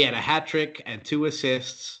had a hat trick and 2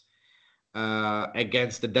 assists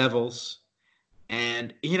against the Devils.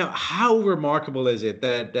 And, how remarkable is it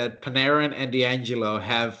that Panarin and DeAngelo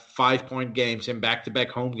have 5-point games in back-to-back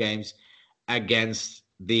home games against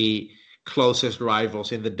the closest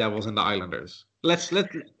rivals in the Devils and the Islanders? Let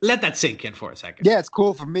that sink in for a second. Yeah, it's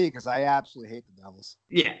cool for me because I absolutely hate the Devils.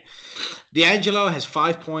 Yeah. DeAngelo has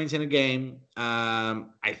 5 points in a game.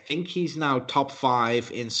 I think he's now top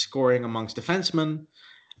 5 in scoring amongst defensemen.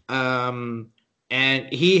 And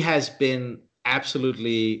he has been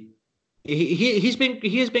absolutely he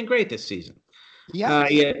has been great this season. Yeah.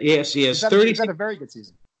 Yes, he has 30. He's had a very good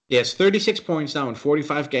season. Yes, 36 points now in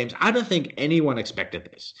 45 games. I don't think anyone expected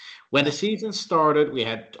this. When the season started, we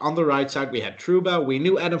had on the right side, we had Trouba. We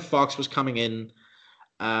knew Adam Fox was coming in.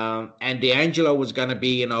 And DeAngelo was going to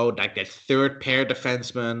be, like that third pair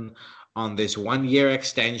defenseman on this 1-year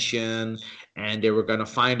extension. And they were going to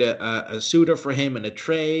find a suitor for him in a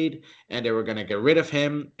trade. And they were going to get rid of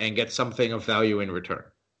him and get something of value in return.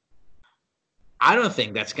 I don't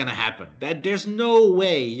think that's going to happen. There's no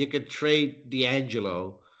way you could trade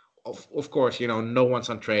DeAngelo. Of course, no one's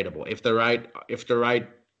untradeable. If the right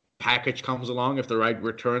package comes along, if the right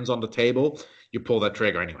return's on the table, you pull that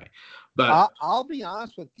trigger anyway. But I'll be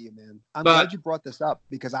honest with you, man. I'm glad you brought this up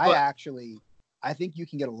because I think you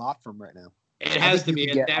can get a lot from right now. It has to be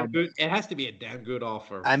a damn good. It has to be a damn good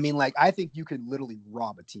offer. I mean, like, I think you could literally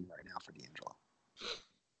rob a team right now for D'Angelo.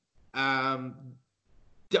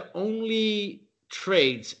 The only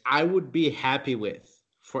trades I would be happy with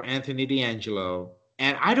for Anthony D'Angelo,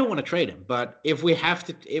 and I don't want to trade him, but if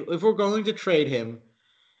we're going to trade him,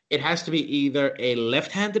 it has to be either a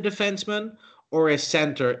left-handed defenseman or a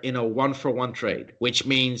center in a 1-for-1 trade, which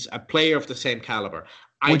means a player of the same caliber.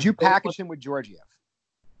 Would you package him with Georgiev?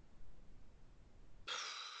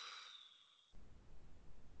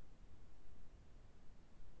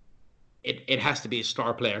 It has to be a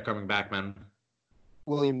star player coming back, man.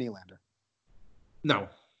 William Nylander. No.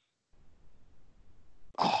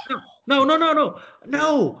 Oh. No.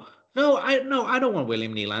 I don't want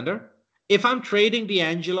William Nylander. If I'm trading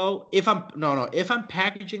D'Angelo, if I'm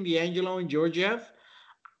packaging D'Angelo and Georgiev,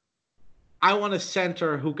 I want a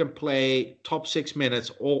center who can play top 6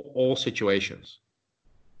 minutes all situations.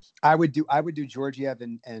 I would do Georgiev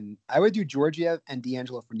and I would do Georgiev and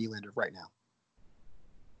D'Angelo for Nylander right now.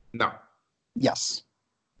 No. Yes.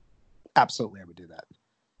 Absolutely, I would do that.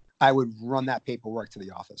 I would run that paperwork to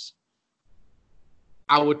the office.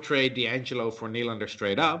 I would trade D'Angelo for Nylander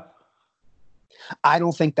straight up. I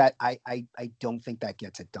don't think that I don't think that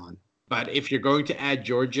gets it done. But if you're going to add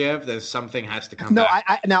Georgiev, then something has to come back.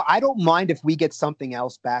 I don't mind if we get something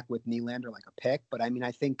else back with Nylander, like a pick. But I mean,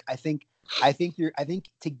 I think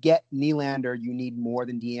to get Nylander, you need more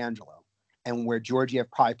than D'Angelo. And where Georgiev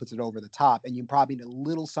probably puts it over the top, and you probably need a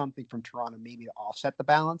little something from Toronto maybe to offset the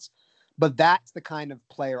balance. But that's the kind of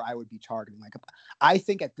player I would be targeting. Like, I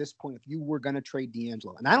think at this point, if you were going to trade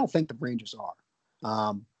D'Angelo, and I don't think the Rangers are,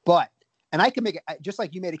 and I can make it just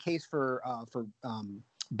like you made a case for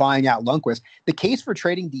buying out Lundqvist. The case for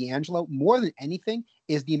trading D'Angelo, more than anything,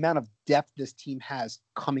 is the amount of depth this team has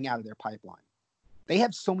coming out of their pipeline. They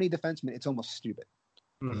have so many defensemen; it's almost stupid.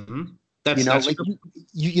 Mm-hmm.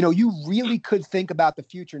 You really could think about the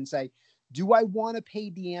future and say, do I want to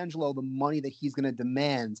pay D'Angelo the money that he's going to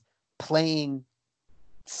demand playing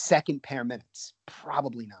second pair minutes?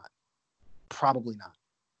 Probably not.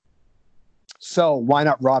 So why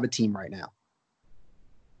not rob a team right now?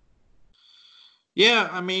 Yeah,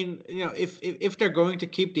 I mean, if they're going to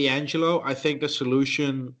keep D'Angelo, I think the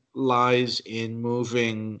solution lies in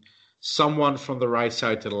moving someone from the right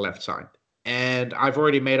side to the left side. And I've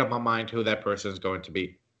already made up my mind who that person is going to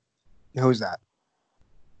be. Who's that?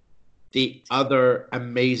 The other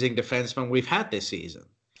amazing defenseman we've had this season.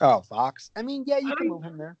 Oh, Fox. I mean, yeah, you can move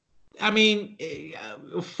him there. I mean,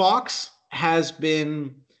 Fox has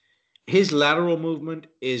been – his lateral movement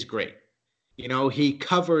is great. He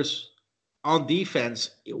covers on defense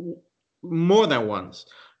more than once,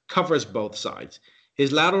 covers both sides.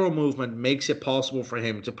 His lateral movement makes it possible for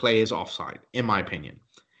him to play his offside, in my opinion.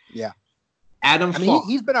 Yeah. Fox.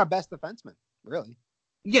 He's been our best defenseman, really.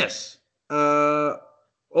 Yes.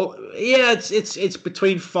 It's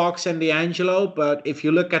between Fox and D'Angelo, but if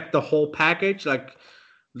you look at the whole package, like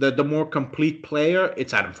the more complete player,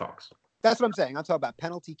 it's Adam Fox. That's what I'm saying. I'm talking about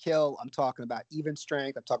penalty kill. I'm talking about even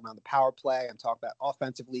strength. I'm talking about the power play. I'm talking about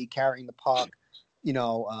offensively carrying the puck.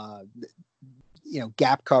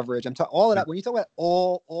 Gap coverage. I'm talking all of that. When you talk about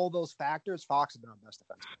all those factors, Fox has been our best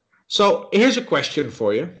defenseman. So here's a question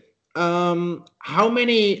for you. How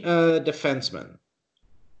many defensemen,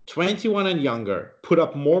 21 and younger, put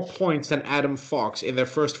up more points than Adam Fox in their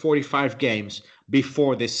first 45 games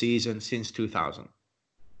before this season since 2000?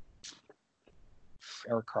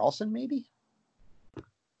 Erik Karlsson, maybe?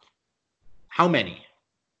 How many?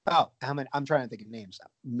 Oh, how many? I'm trying to think of names.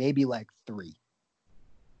 Maybe like 3.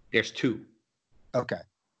 There's 2. Okay.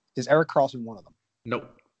 Is Erik Karlsson one of them?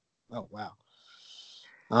 Nope. Oh, wow.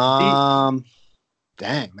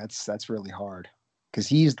 Dang, that's really hard because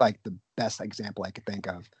he's like the best example I could think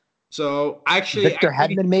of. So Victor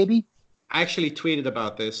Hedman, maybe. I actually tweeted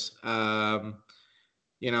about this.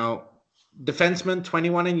 Defensemen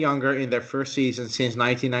 21 and younger in their first season since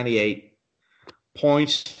 1998,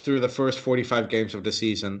 points through the first 45 games of the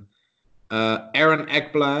season. Aaron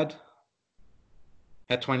Ekblad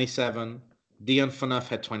had 27. Dion Phaneuf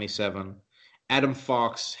had 27. Adam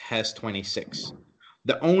Fox has 26.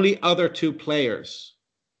 The only other 2 players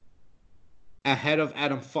ahead of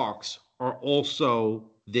Adam Fox are also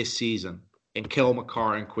this season in Cale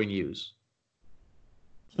Makar and Quinn Hughes.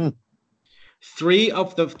 3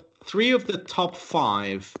 of the top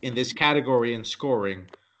 5 in this category in scoring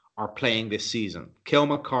are playing this season. Cale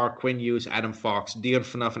Makar, Quinn Hughes, Adam Fox, Dion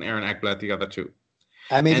Phaneuf, and Aaron Ekblad, the other 2.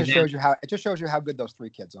 I mean, And it just shows you how good those three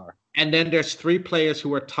kids are. And then there's three players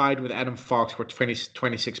who are tied with Adam Fox for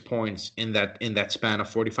 26 points in that span of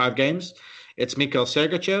 45 games. It's Mikhail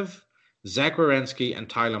Sergachev, Zach Werenski, and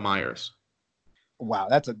Tyler Myers. Wow,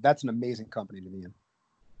 that's an amazing company to be in.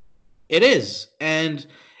 It is. And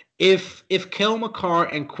if Cale Makar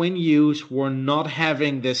and Quinn Hughes were not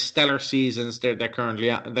having the stellar seasons they're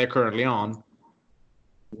currently on,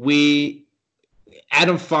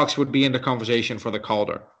 Adam Fox would be in the conversation for the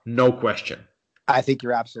Calder, no question. I think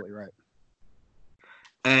you're absolutely right.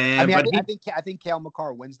 I think Cale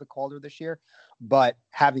Makar wins the Calder this year. But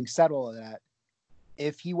having said all of that,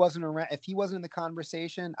 if he wasn't in the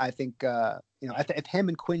conversation, I think if him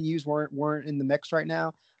and Quinn Hughes weren't in the mix right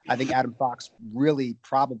now, I think Adam Fox really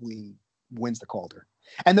probably wins the Calder.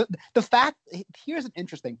 And the fact, here's an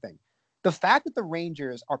interesting thing. The fact that the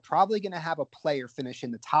Rangers are probably going to have a player finish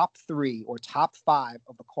in the top 3 or top 5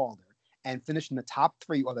 of the Calder and finish in the top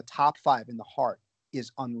 3 or the top 5 in the Hart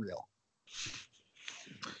is unreal.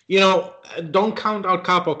 Don't count out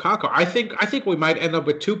Kaapo Kakko. I think we might end up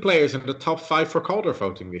with 2 players in the top 5 for Calder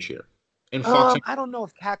voting this year. In Fox, I don't know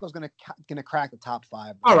if Kakko's going to crack the top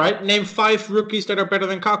 5. All right, name 5 rookies that are better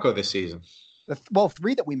than Kakko this season.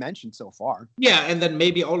 3 that we mentioned so far. Yeah, and then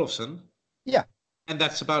maybe Olofsson. Yeah, and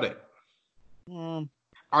that's about it.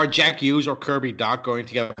 Are Jack Hughes or Kirby Dach going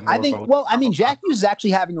to get more votes? Well, I mean, Jack Hughes is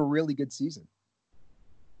actually having a really good season.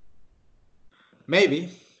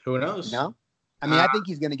 Maybe. Who knows? No? I mean, I think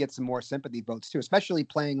he's going to get some more sympathy votes, too, especially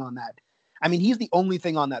playing on that. I mean, he's the only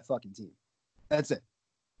thing on that fucking team. That's it.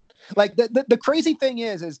 Like, the crazy thing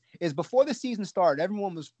is before the season started,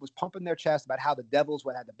 everyone was pumping their chest about how the Devils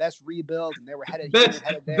would have the best rebuild, and they were headed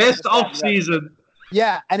there. Best off-season.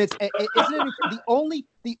 Yeah, and isn't it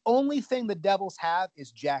the only thing the Devils have is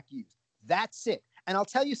Jack Hughes. That's it. And I'll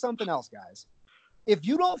tell you something else, guys. If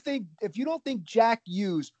you don't think Jack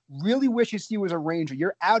Hughes really wishes he was a Ranger,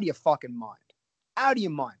 you're out of your fucking mind. Out of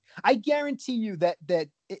your mind. I guarantee you that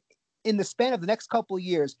in the span of the next couple of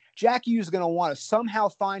years, Jack Hughes is going to want to somehow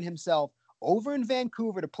find himself over in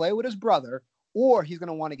Vancouver to play with his brother, or he's going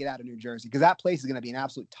to want to get out of New Jersey because that place is going to be an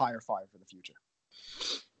absolute tire fire for the future.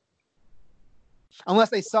 Unless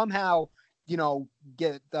they somehow,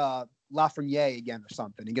 get Lafreniere again or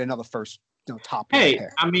something and get another first, top. Hey,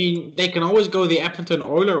 pair. I mean, they can always go the Edmonton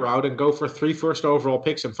Oiler route and go for 3 first overall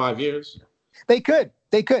picks in 5 years. They could,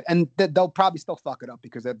 and they'll probably still fuck it up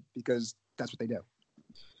because that's what they do.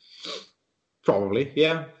 Probably,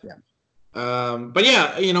 yeah. Yeah. But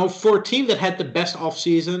yeah, for a team that had the best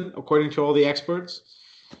offseason, according to all the experts,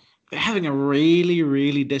 they're having a really,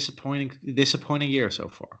 really disappointing year so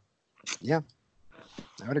far. Yeah.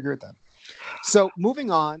 I would agree with that. So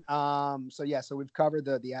moving on. So we've covered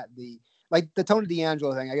the Tony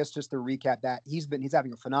DeAngelo thing. I guess just to recap that he's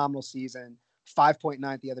having a phenomenal season.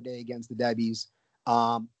 5.9 the other day against the Debbies.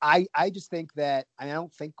 I just think that I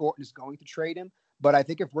don't think Gorton is going to trade him, but I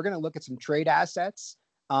think if we're going to look at some trade assets,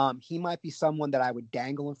 he might be someone that I would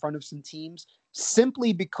dangle in front of some teams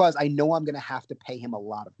simply because I know I'm going to have to pay him a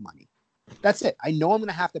lot of money. That's it. I know I'm going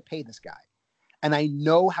to have to pay this guy. And I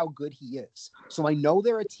know how good he is. So I know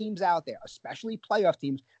there are teams out there, especially playoff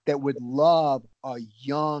teams, that would love a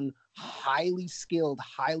young, highly skilled,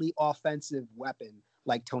 highly offensive weapon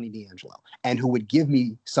like Tony DeAngelo, and who would give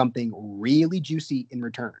me something really juicy in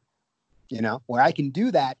return, where I can do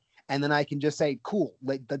that. And then I can just say, cool,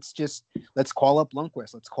 let's call up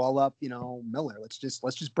Lundqvist. Let's call up, Miller. Let's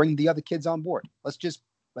just bring the other kids on board. Let's just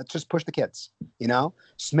push the kids,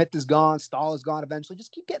 Smith is gone. Stahl is gone eventually.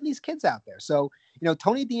 Just keep getting these kids out there. So,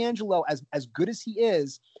 Tony DeAngelo, as good as he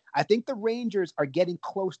is, I think the Rangers are getting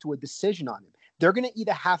close to a decision on him. They're going to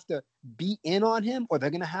either have to be in on him or they're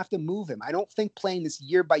going to have to move him. I don't think playing this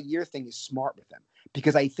year by year thing is smart with him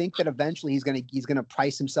because I think that eventually he's going to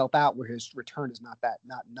price himself out where his return is not that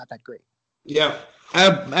great. Yeah.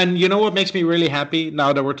 And you know what makes me really happy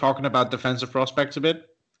now that we're talking about defensive prospects a bit?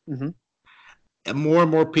 Mm-hmm. And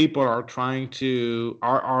more people are starting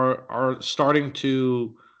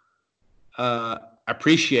to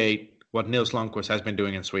appreciate what Nils Lundqvist has been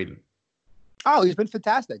doing in Sweden. Oh, he's been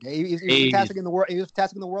fantastic. He's fantastic in the world. He was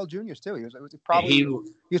fantastic in the World Juniors too. He was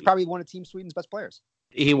probably one of Team Sweden's best players.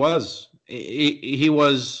 He was. He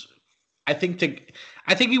was. I think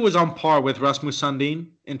he was on par with Rasmus Sandin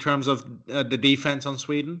in terms of the defense on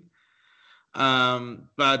Sweden.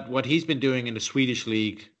 But what he's been doing in the Swedish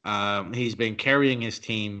league, he's been carrying his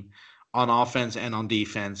team on offense and on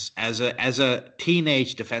defense as a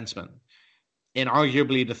teenage defenseman in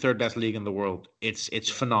arguably the third best league in the world. It's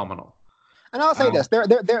phenomenal. And I'll say this: there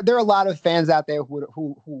are a lot of fans out there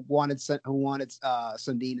who wanted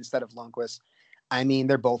Sundin instead of Lundqvist. I mean,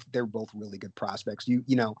 they're both really good prospects. You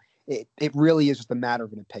know, it really is just a matter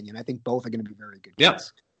of an opinion. I think both are going to be very good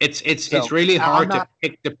kids. Yeah. It's really hard to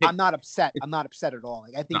pick. I'm not upset. I'm not upset at all.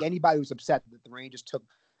 Like, I think anybody who's upset that the Rangers took,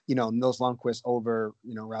 you know, Nils Lundkvist over,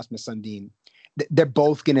 you know, Rasmus Sundin, they're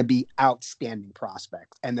both going to be outstanding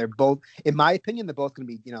prospects, and they're both, in my opinion, they're both going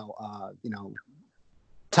to be, you know,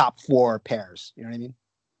 top 4 pairs. You know what I mean?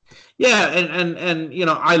 Yeah, and you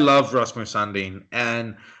know, I love Rasmus Sandin,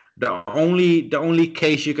 and the only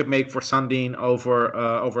case you could make for Sandin over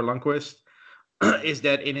Lundqvist is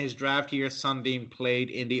that in his draft year, Sandin played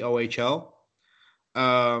in the OHL,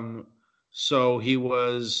 so he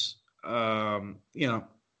was, you know,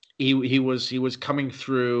 he was coming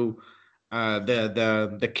through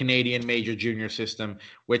the Canadian major junior system,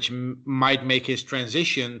 which might make his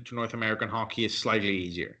transition to North American hockey slightly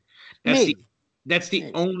easier. That's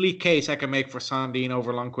the only case I can make for Sandin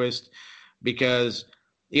over Lundqvist, because,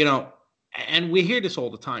 you know, and we hear this all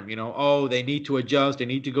the time, you know, oh, they need to adjust, they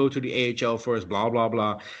need to go to the AHL first, blah, blah,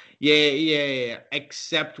 blah. Yeah.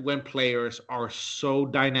 Except when players are so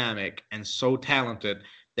dynamic and so talented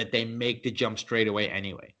that they make the jump straight away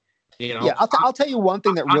anyway. You know, yeah, I'll tell you one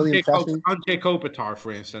thing that really impressed me. Ante Kopitar,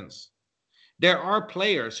 for instance. There are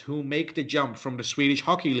players who make the jump from the Swedish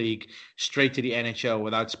Hockey League straight to the NHL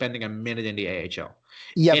without spending a minute in the AHL.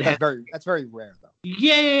 Yeah, but that's very rare, though.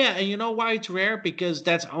 Yeah. And you know why it's rare? Because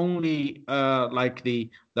that's only like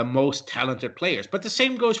the most talented players. But the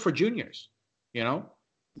same goes for juniors, you know?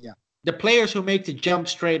 Yeah. The players who make the jump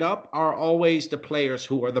straight up are always the players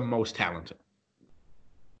who are the most talented.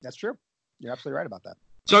 That's true. You're absolutely right about that.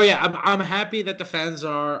 So yeah, I'm happy that the fans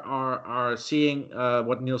are seeing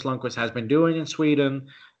what Nils Lundqvist has been doing in Sweden.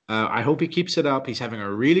 I hope he keeps it up. He's having a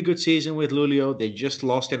really good season with Luleå. They just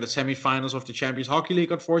lost in the semifinals of the Champions Hockey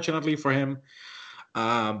League, unfortunately for him.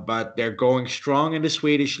 But they're going strong in the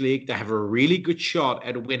Swedish league. They have a really good shot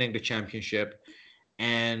at winning the championship.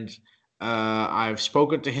 And I've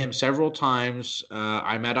spoken to him several times.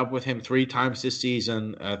 I met up with him 3 times this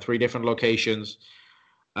season, 3 different locations.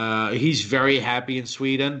 He's very happy in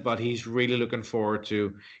Sweden, but he's really looking forward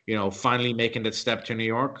to, you know, finally making that step to New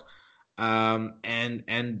York. And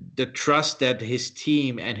the trust that his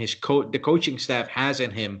team and the coaching staff has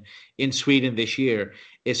in him in Sweden this year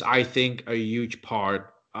is, I think, a huge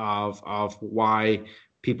part of why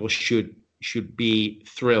people should be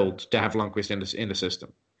thrilled to have Lundqvist in the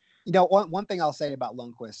system. You know, one thing I'll say about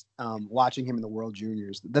Lundqvist, watching him in the World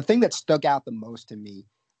Juniors, the thing that stuck out the most to me,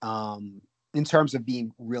 in terms of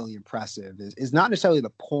being really impressive is not necessarily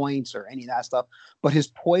the points or any of that stuff, but his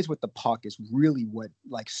poise with the puck is really what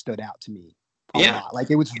like stood out to me a lot.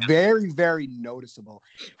 Like, it was very, very noticeable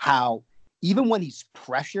how even when he's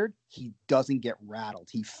pressured, he doesn't get rattled.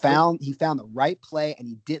 He found the right play, and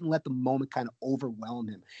he didn't let the moment kind of overwhelm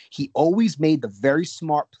him. He always made the very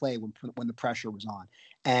smart play when the pressure was on.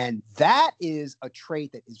 And that is a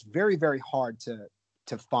trait that is very, very hard to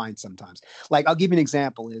find sometimes. Like, I'll give you an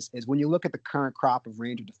example is when you look at the current crop of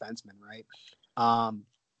Ranger defensemen, right?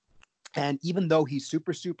 And even though he's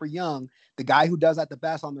super, super young, the guy who does that the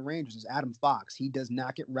best on the Rangers is Adam Fox. He does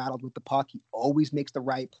not get rattled with the puck. He always makes the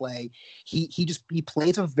right play. He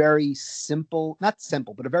plays a very not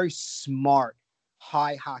simple, but a very smart,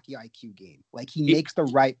 high hockey IQ game. Like, he makes the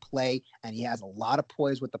right play, and he has a lot of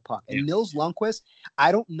poise with the puck. And Nils Lundqvist,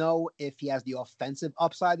 I don't know if he has the offensive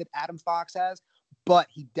upside that Adam Fox has, but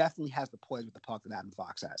he definitely has the poise with the puck that Adam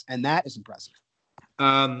Fox has. And that is impressive.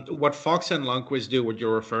 What Fox and Lundqvist do, what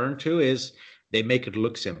you're referring to, is they make it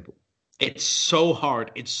look simple. It's so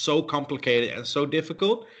hard. It's so complicated and so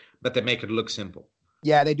difficult, but they make it look simple.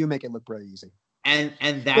 Yeah, they do make it look pretty easy. And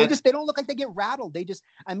that they don't look like they get rattled. They just,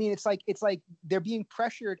 I mean, it's like they're being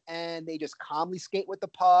pressured, and they just calmly skate with the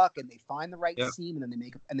puck, and they find the right seam, and then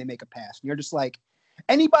they make a pass. And you're just like,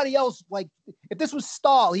 anybody else, like, if this was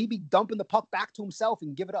Stahl, he'd be dumping the puck back to himself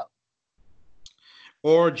and give it up.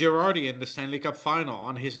 Or Girardi in the Stanley Cup final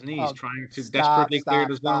on his knees, trying to desperately clear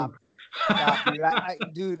the zone.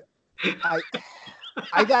 Dude,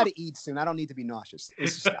 I gotta eat soon. I don't need to be nauseous.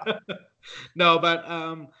 Stop. No, but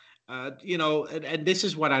you know, and this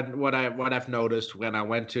is what I've noticed when I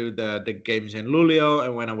went to the games in Luleå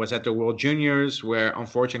and when I was at the World Juniors, where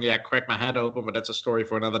unfortunately I cracked my head open, but that's a story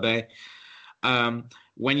for another day.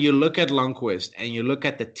 When you look at Lundqvist and you look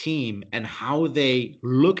at the team and how they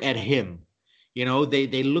look at him, you know,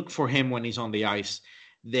 they look for him when he's on the ice.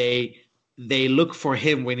 They look for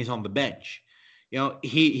him when he's on the bench. You know,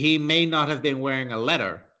 he may not have been wearing a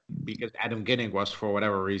letter because Adam Ginning was, for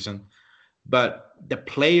whatever reason, but the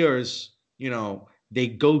players, you know, they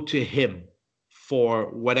go to him for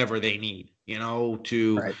whatever they need, you know,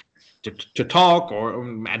 to to talk or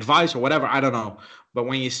advice or whatever. I don't know. But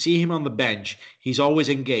when you see him on the bench, he's always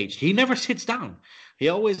engaged. He never sits down. He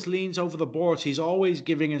always leans over the boards. He's always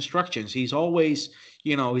giving instructions. He's always,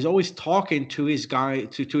 he's always talking to his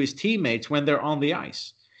to his teammates when they're on the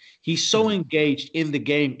ice. He's so engaged in the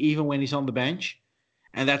game, even when he's on the bench.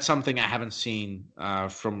 And that's something I haven't seen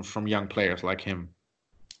from young players like him.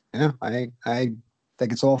 Yeah, I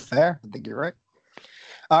think it's all fair. I think you're right.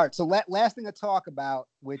 All right, so last thing to talk about,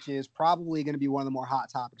 which is probably going to be one of the more hot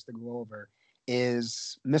topics to go over,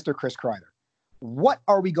 is Mr. Chris Kreider. What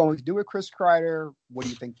are we going to do with Chris Kreider? What do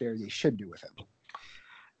you think they should do with him?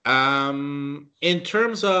 In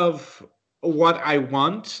terms of what I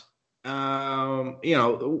want,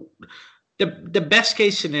 the best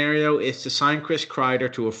case scenario is to sign Chris Kreider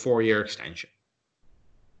to a 4-year extension.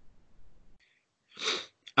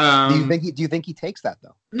 Do you think he takes that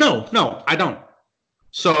though? No, I don't.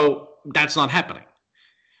 So that's not happening,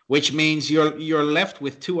 which means you're left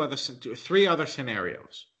with three other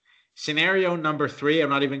scenarios. Scenario number 3, I'm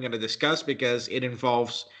not even going to discuss because it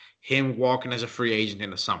involves him walking as a free agent in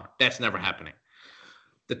the summer. That's never happening.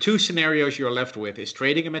 The 2 scenarios you're left with is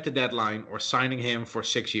trading him at the deadline or signing him for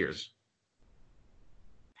 6 years.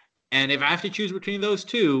 And if I have to choose between those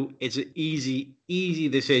 2, it's an easy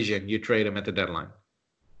decision. You trade him at the deadline.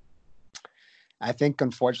 I think,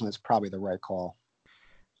 unfortunately, it's probably the right call.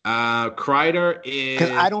 Kreider is.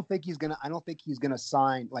 Because I don't think he's gonna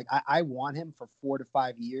sign. Like I want him for 4 to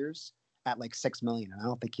 5 years at like $6 million, and I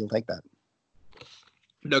don't think he'll take that.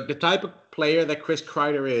 Look, the type of player that Chris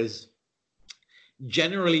Kreider is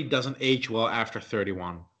generally doesn't age well after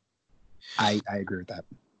 31. I agree with that.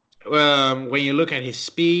 When you look at his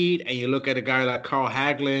speed and you look at a guy like Carl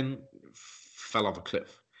Hagelin, fell off a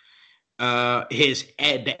cliff. The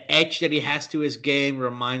edge that he has to his game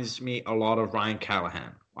reminds me a lot of Ryan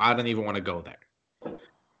Callahan. I don't even want to go there.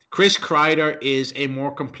 Chris Kreider is a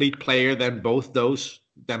more complete player than both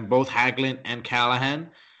Hagelin and Callahan.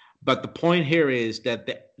 But the point here is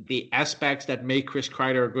that the aspects that make Chris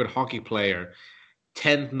Kreider a good hockey player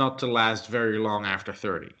tend not to last very long after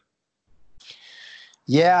 30.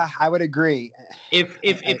 Yeah, I would agree. If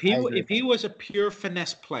he was a pure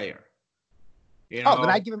finesse player, then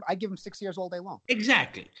I give him 6 years all day long.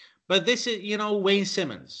 Exactly. But this is, Wayne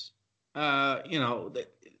Simmons.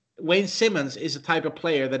 Wayne Simmons is a type of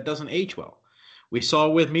player that doesn't age well. We saw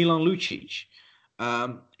with Milan Lucic.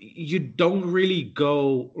 You don't really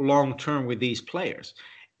go long term with these players.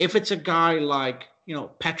 If it's a guy like,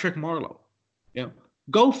 Patrick Marleau,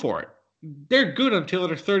 go for it. They're good until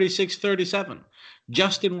they're 36, 37.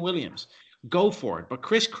 Justin Williams, go for it. But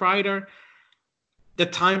Chris Kreider, the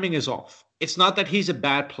timing is off. It's not that he's a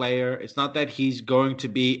bad player. It's not that he's going to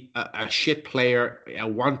be a shit player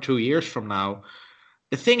 1-2 years from now.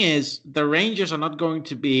 The thing is, the Rangers are not going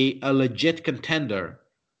to be a legit contender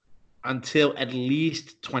until at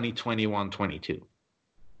least 2021-22.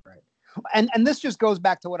 Right. And this just goes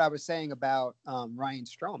back to what I was saying about Ryan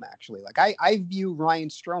Strome, actually. Like, I view Ryan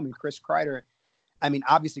Strome and Chris Kreider. I mean,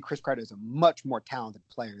 obviously, Chris Kreider is a much more talented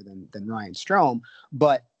player than Ryan Strome,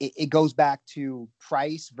 but it goes back to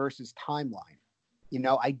price versus timeline.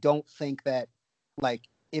 I don't think that, like,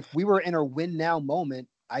 if we were in a win now moment,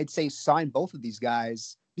 I'd say sign both of these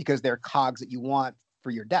guys because they're cogs that you want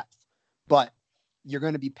for your depth. But you're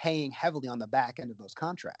going to be paying heavily on the back end of those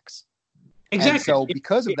contracts. Exactly. And so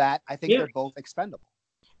because of that, I think they're both expendable.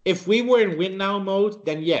 If we were in win now mode,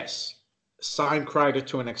 then yes, sign Kreider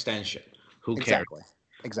to an extension. Who cares?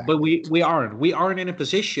 Exactly. But we aren't. We aren't in a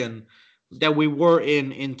position that we were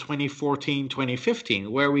in 2014,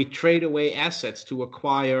 2015, where we trade away assets to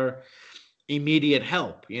acquire immediate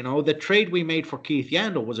help. The trade we made for Keith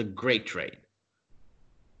Yandle was a great trade.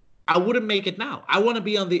 I wouldn't make it now. I want to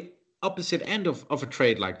be on the opposite end of a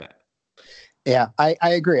trade like that. Yeah, I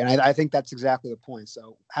agree. And I think that's exactly the point.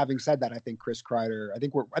 So having said that, I think Chris Kreider, I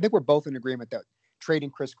think we're both in agreement that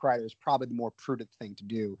trading Chris Kreider is probably the more prudent thing to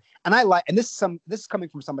do. And this is coming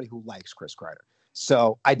from somebody who likes Chris Kreider.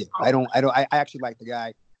 So I do. I actually like the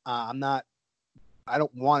guy. I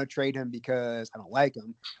don't want to trade him because I don't like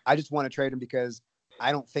him. I just want to trade him because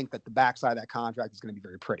I don't think that the backside of that contract is going to be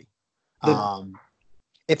very pretty.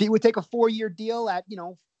 If he would take a 4-year deal at,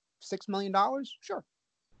 $6 million, sure.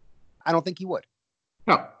 I don't think he would.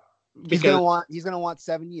 No. He's gonna want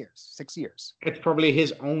 7 years, 6 years. It's probably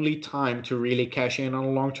his only time to really cash in on a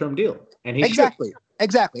long-term deal. And he Exactly.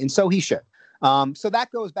 And so he should. So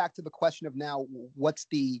that goes back to the question of now, what's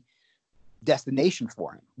the destination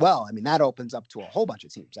for him? Well, I mean, that opens up to a whole bunch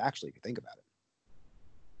of teams, actually, if you think about it.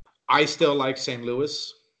 I still like St.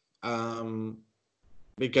 Louis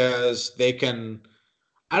because they can.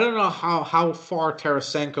 I don't know how far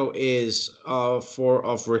Tarasenko is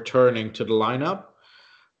of returning to the lineup,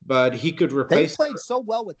 but he could They replace. played so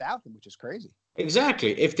well without him, which is crazy.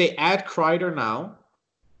 Exactly. If they add Kreider now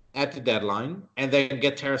at the deadline and then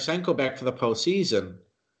get Tarasenko back for the postseason,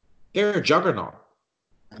 they're a juggernaut.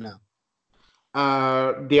 I know.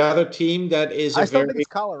 The other team that is I still think it's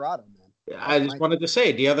Colorado, man. I just wanted to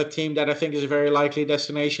say, the other team that I think is a very likely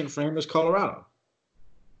destination for him is Colorado.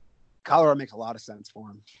 Colorado makes a lot of sense for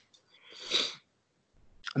him.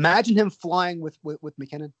 Imagine him flying with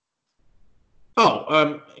McKinnon.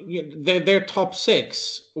 Their top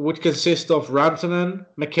six would consist of Rantanen,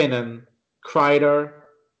 McKinnon, Kreider,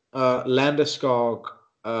 Landeskog,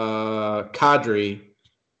 Kadri,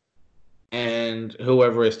 and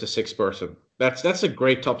whoever is the sixth person. That's a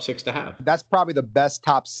great top six to have. That's probably the best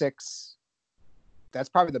top six. That's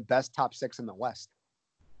probably the best top six in the West.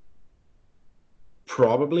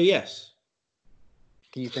 Probably, yes.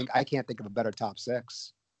 Can you think? I can't think of a better top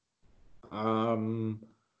six. No.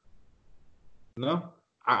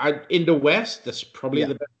 I in the West, that's probably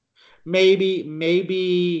the best. Maybe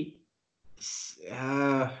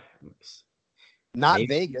not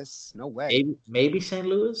Vegas. No way. Maybe St.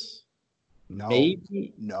 Louis? No.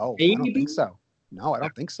 Maybe. No, maybe? I don't think so. No, I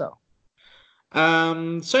don't think so.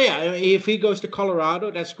 So yeah, if he goes to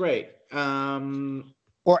Colorado, that's great.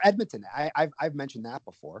 Or Edmonton. I've mentioned that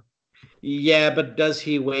before. Yeah, but does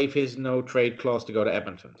he waive his no trade clause to go to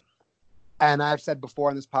Edmonton? And I've said before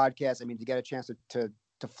on this podcast, I mean, to get a chance to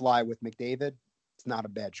fly with McDavid, it's not a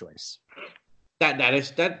bad choice.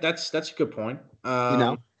 That's a good point.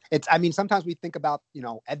 It's. I mean, sometimes we think about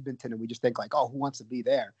Edmonton and we just think like, oh, who wants to be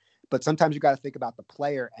there? But sometimes you got to think about the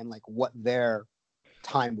player and like what their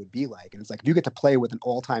time would be like. And it's like if you get to play with an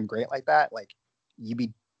all-time great like that, like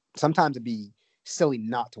sometimes it'd be silly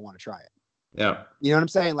not to want to try it. Yeah. You know what I'm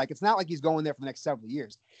saying? Like, it's not like he's going there for the next several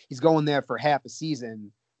years. He's going there for half a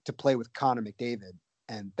season to play with Connor McDavid,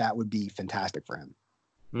 and that would be fantastic for him.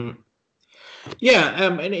 Mm. Yeah,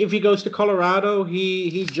 and if he goes to Colorado,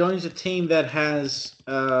 he joins a team that has,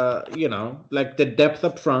 like the depth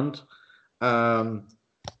up front.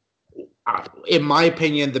 In my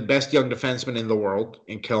opinion, the best young defenseman in the world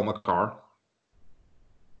in Cale Makar.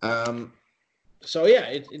 So yeah,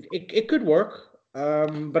 it could work.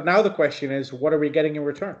 But now the question is, what are we getting in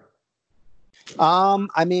return?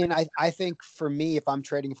 I mean, I think for me, if I'm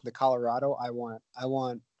trading for the Colorado, I want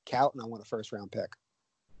Kaut and I want a first round pick.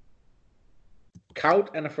 Kaut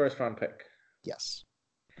and a first round pick. Yes.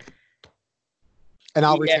 And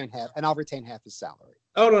I'll retain half his salary.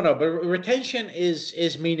 Oh no, but retention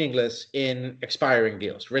is meaningless in expiring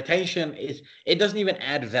deals. Retention it doesn't even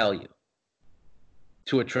add value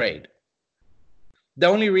to a trade. The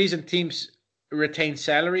only reason teams retain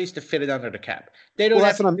salaries to fit it under the cap. They don't.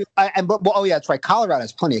 That's right. Colorado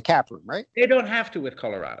has plenty of cap room, right? They don't have to with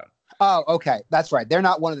Colorado. Oh, okay, that's right. They're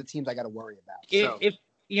not one of the teams I got to worry about.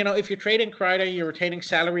 If you're trading Kreider, you're retaining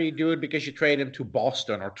salary. You do it because you trade him to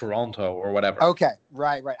Boston or Toronto or whatever. Okay,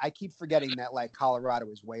 right. I keep forgetting that like Colorado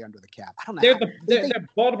is way under the cap. I don't know. They're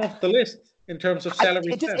bottom of the list in terms of salary.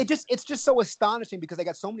 It's just so astonishing because they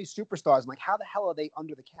got so many superstars. I'm like, how the hell are they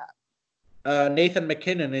under the cap? Nathan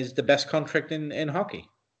McKinnon is the best contract in hockey.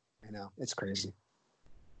 I know, it's crazy.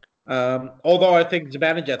 Although I think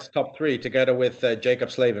Zibanejad's top three together with Jacob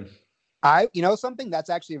Slavin. Something that's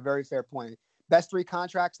actually a very fair point. Best three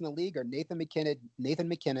contracts in the league are Nathan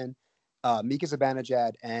McKinnon, Mika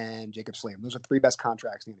Zibanejad, and Jacob Slavin. Those are three best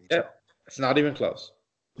contracts in the NHL. Yeah, it's not even close.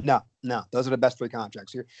 No, those are the best three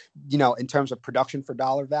contracts. In terms of production for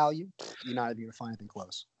dollar value, you're not even going to find anything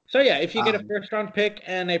close. So yeah, if you get a first-round pick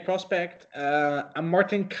and a prospect,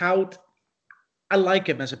 Martin Kaut, I like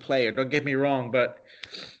him as a player. Don't get me wrong, but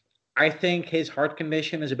I think his heart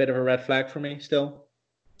condition is a bit of a red flag for me still.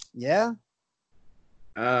 Yeah.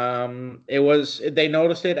 They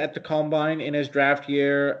noticed it at the combine in his draft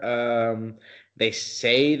year. They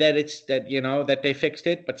say that they fixed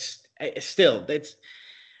it, but still,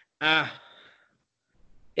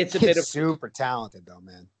 it's a bit of super talented though,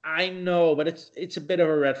 man. I know, but it's a bit of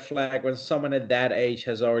a red flag when someone at that age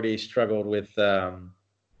has already struggled with heart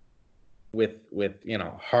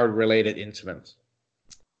related incidents.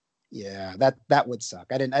 Yeah, that would suck.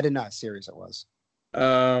 I didn't know how serious it was.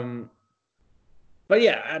 But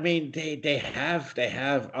yeah, I mean they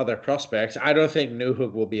have other prospects. I don't think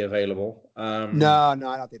Newhook will be available. No, I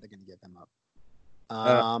don't think they're going to get them up.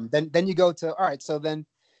 Then you go to all right. So then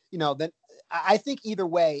I think either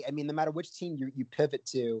way, I mean, no matter which team you pivot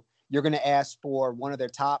to, you're going to ask for one of their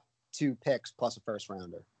top two picks plus a first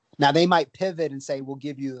rounder. Now they might pivot and say, we'll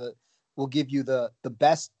give you the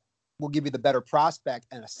better prospect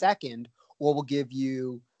and a second, or we'll give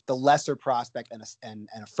you the lesser prospect and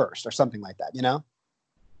a first or something like that, you know?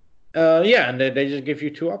 Yeah, and they just give you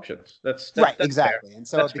two options. That's right, that's exactly. fair. And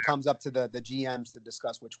so That's it becomes up to the GMs to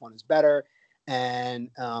discuss which one is better. And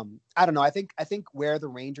I don't know. I think where the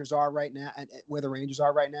Rangers are right now,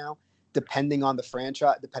 depending on the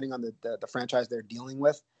franchise, depending on the franchise they're dealing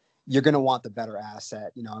with, you're going to want the better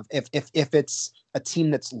asset. You know, if it's a team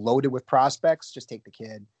that's loaded with prospects, just take the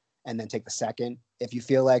kid and then take the second. If you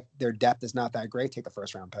feel like their depth is not that great, take the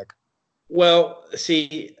first round pick. Well,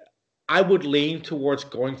 see, I would lean towards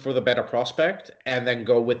going for the better prospect and then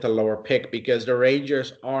go with the lower pick because the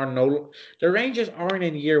Rangers aren't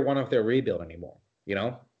in year one of their rebuild anymore, you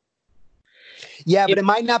know? Yeah, but it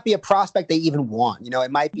might not be a prospect they even want. You know,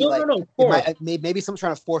 it might be maybe someone's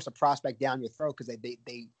trying to force a prospect down your throat because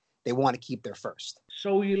they want to keep their first.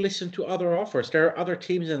 So you listen to other offers. There are other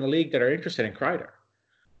teams in the league that are interested in Kreider.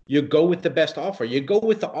 You go with the best offer. You go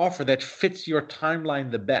with the offer that fits your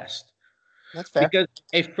timeline the best. That's fair. Because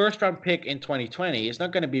a first-round pick in 2020 is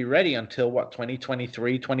not going to be ready until,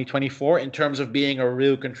 2023, 2024 in terms of being a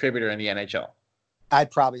real contributor in the NHL?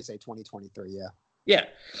 I'd probably say 2023, yeah. Yeah.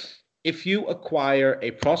 If you acquire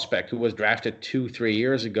a prospect who was drafted 2-3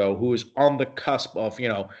 years ago, who is on the cusp of,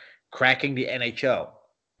 cracking the NHL,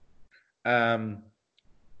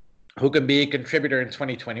 who can be a contributor in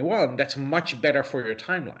 2021, that's much better for your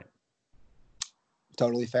timeline.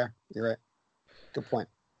 Totally fair. You're right. Good point.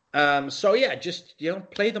 So yeah, just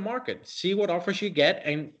play the market, see what offers you get,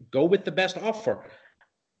 and go with the best offer.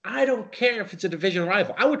 I don't care if it's a division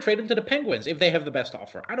rival. I would trade him to the Penguins if they have the best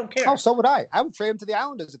offer. I don't care. Oh, so would I. I would trade him to the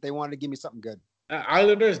Islanders if they wanted to give me something good.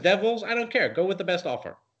 Islanders, Devils, I don't care. Go with the best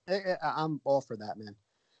offer. I'm all for that, man.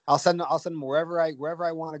 I'll send him wherever I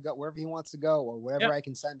want to go, wherever he wants to go, or wherever I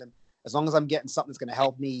can send him, as long as I'm getting something that's going to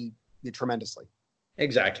help me tremendously.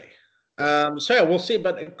 Exactly. So yeah, we'll see.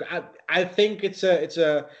 But I think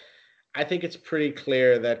I think it's pretty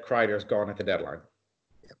clear that Kreider's gone at the deadline.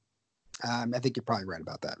 Yep. I think you're probably right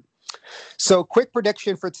about that. So, quick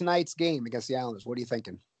prediction for tonight's game against the Islanders. What are you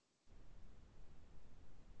thinking?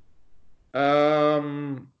 At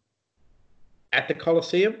the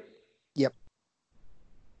Coliseum? Yep.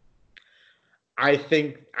 I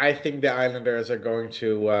think the Islanders are going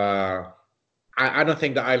to. I don't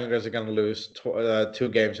think the Islanders are going to lose 2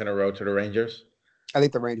 games in a row to the Rangers. I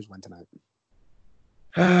think the Rangers win tonight.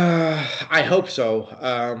 I hope so.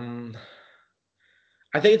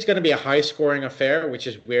 I think it's going to be a high-scoring affair, which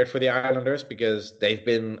is weird for the Islanders because they've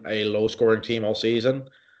been a low-scoring team all season.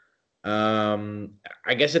 I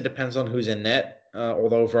guess it depends on who's in net.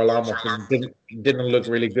 Although Varlamov didn't look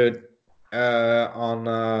really good on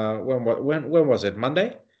when was it?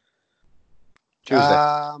 Monday?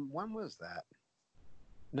 Tuesday. When was that?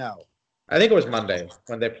 No. I think it was Monday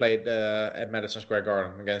when they played at Madison Square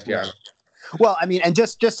Garden against the Islanders. Well, I mean, and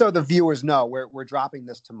just so the viewers know, we're dropping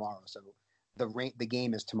this tomorrow, so the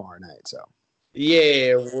game is tomorrow night. So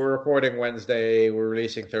yeah, we're recording Wednesday, we're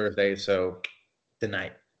releasing Thursday, so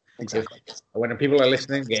tonight. Exactly. When people are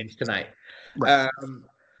listening, games tonight. Right.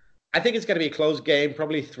 I think it's going to be a close game,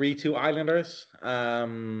 probably 3-2 Islanders.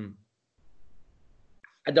 The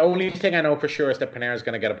only thing I know for sure is that Panarin's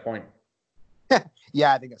going to get a point.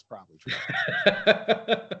 Yeah, I think that's probably true.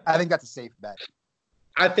 I think that's a safe bet.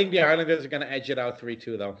 I think the Islanders are going to edge it out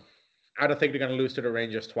 3-2, though. I don't think they're going to lose to the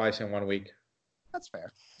Rangers twice in 1 week. That's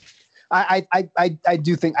fair. I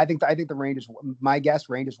do think the Rangers. My guess,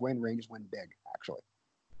 Rangers win big. Actually,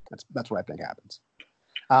 that's what I think happens.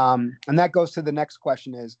 And that goes to the next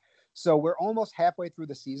question is, so we're almost halfway through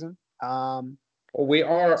the season. We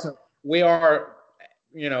are,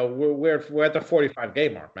 we're at the 45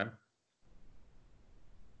 game mark, man.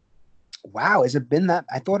 Wow. Has it been that?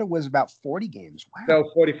 I thought it was about 40 games. Wow.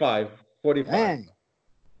 No, 45. Dang.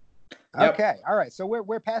 Yep. Okay. All right. So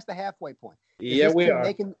we're past the halfway point. We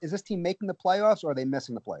are. Is this team making the playoffs or are they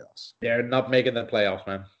missing the playoffs? They're not making the playoffs,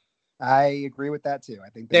 man. I agree with that too.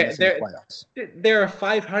 I think they're missing the playoffs. They're a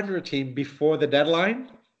 500 team before the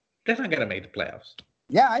deadline. They're not going to make the playoffs.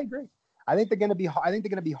 Yeah, I agree. I think they're going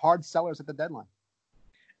to be hard sellers at the deadline.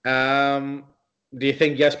 Do you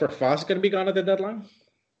think Jesper Fast is going to be gone at the deadline?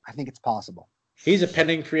 I think it's possible. He's a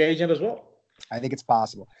pending free agent as well. I think it's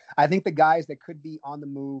possible. I think the guys that could be on the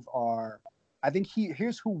move are. I think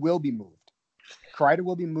here's who will be moved. Kreider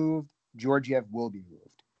will be moved. Georgiev will be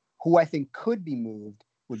moved. Who I think could be moved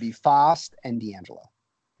would be Fast and DeAngelo.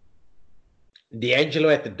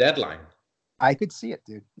 DeAngelo at the deadline. I could see it,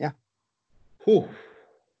 dude. Yeah. Whew.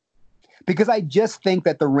 Because I just think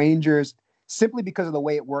that the Rangers, simply because of the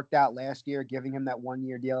way it worked out last year, giving him that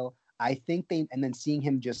 1-year deal, I think and then seeing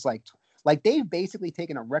him just like Like they've basically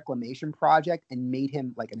taken a reclamation project and made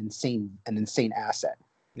him like an insane asset.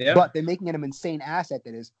 Yeah. But they're making him an insane asset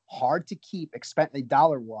that is hard to keep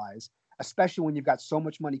dollar wise, especially when you've got so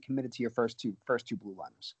much money committed to your first two blue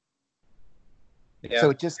liners. Yeah.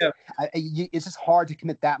 So it's just hard to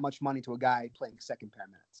commit that much money to a guy playing second pair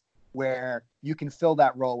minutes, where you can fill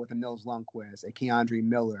that role with a Nils Lundkvist, a Keandre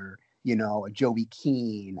Miller, a Joey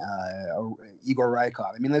Keane, Igor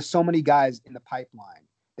Rykov. I mean, there's so many guys in the pipeline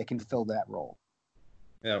that can fill that role.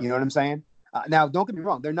 Yeah. You know what I'm saying? Now, don't get me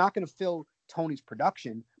wrong. They're not going to fill Tony's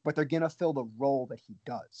production, but they're going to fill the role that he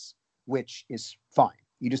does, which is fine.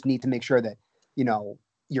 You just need to make sure that,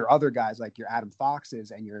 your other guys like your Adam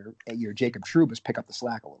Foxes and your Jacob Trubas pick up the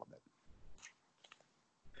slack a little bit.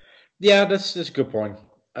 Yeah, that's a good point.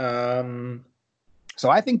 So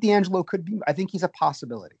I think D'Angelo I think he's a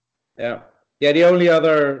possibility. Yeah. Yeah, the only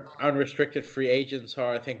other unrestricted free agents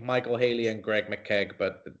are, I think, Michael Haley and Greg McKegg,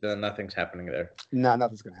 but nothing's happening there. No,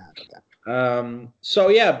 nothing's going to happen there. So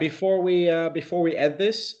yeah, before we end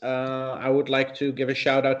this, I would like to give a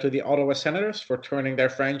shout out to the Ottawa Senators for turning their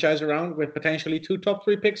franchise around with potentially 2 top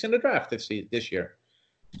 3 picks in the draft this year.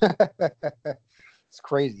 It's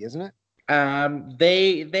crazy, isn't it?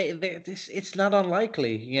 It's not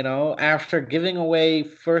unlikely, after giving away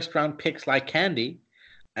first round picks like candy,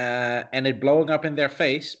 and it blowing up in their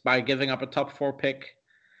face by giving up a top 4 pick.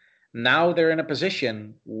 Now they're in a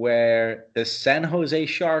position where the San Jose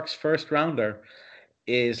Sharks first rounder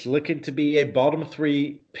is looking to be a bottom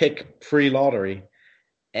 3 pick free lottery,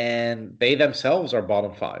 and they themselves are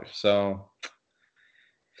bottom 5. So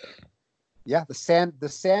yeah, the San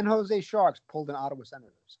Jose Sharks pulled an Ottawa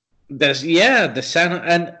Senators. And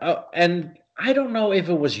I don't know if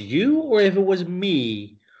it was you or if it was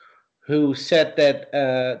me who said that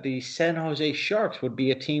the San Jose Sharks would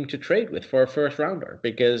be a team to trade with for a first rounder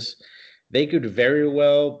because they could very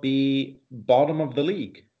well be bottom of the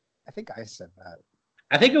league. I think I said that.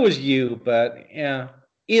 I think it was you, but yeah.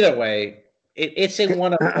 Either way, it's in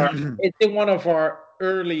one of our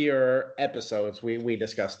earlier episodes. We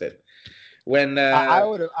discussed it. When I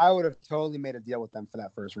would have totally made a deal with them for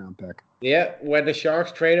that first round pick. Yeah, when the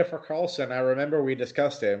Sharks traded for Carlson, I remember we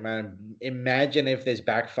discussed it. Man, imagine if this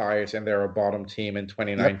backfires and they're a bottom team in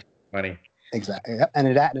 2019. Yep. Exactly, yep. And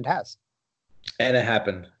it has. And it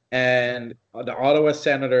happened. And the Ottawa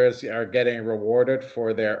Senators are getting rewarded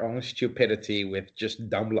for their own stupidity with just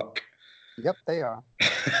dumb luck. Yep, they are.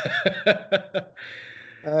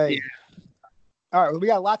 Yeah. All right, well, we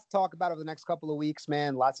got a lot to talk about over the next couple of weeks,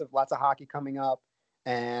 man. Lots of hockey coming up,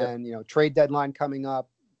 and trade deadline coming up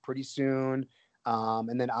pretty soon.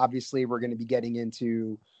 And then obviously we're going to be getting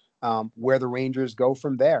into where the Rangers go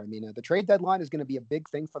from there. I mean, the trade deadline is going to be a big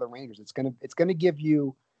thing for the Rangers. It's going to give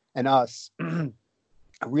you and us a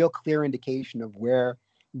real clear indication of where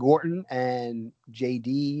Gorton and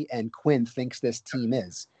JD and Quinn thinks this team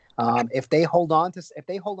is. If they hold on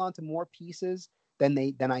to more pieces than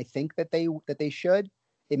I think that they should,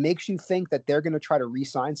 it makes you think that they're going to try to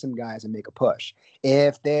re-sign some guys and make a push.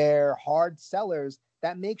 If they're hard sellers,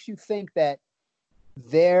 that makes you think that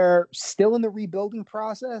they're still in the rebuilding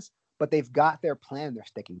process, but they've got their plan. They're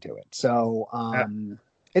sticking to it. So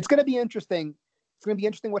it's going to be interesting. It's going to be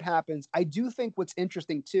interesting what happens. I do think what's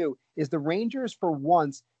interesting too is the Rangers for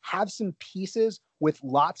once have some pieces with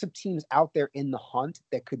lots of teams out there in the hunt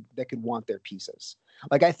that could want their pieces.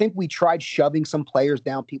 Like I think we tried shoving some players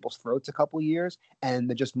down people's throats a couple of years and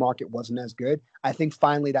the just market wasn't as good. I think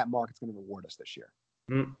finally that market's going to reward us this year.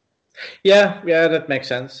 Mm. Yeah, that makes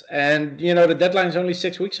sense. And the deadline is only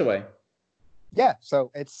 6 weeks away. Yeah,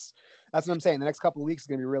 so that's what I'm saying. The next couple of weeks is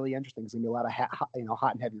going to be really interesting. It's going to be a lot of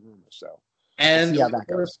hot and heavy rumors. So. And see how that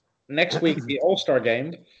goes. Next week, the All-Star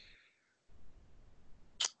game.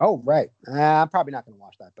 Oh, right. I'm probably not going to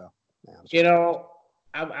watch that, though. Yeah,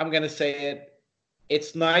 I'm going to say it.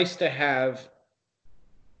 It's nice to have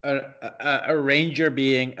a Ranger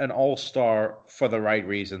being an All-Star for the right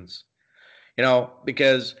reasons.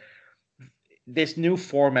 Because this new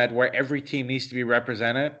format where every team needs to be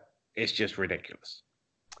represented is just ridiculous.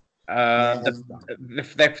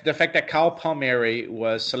 The fact that Kyle Palmieri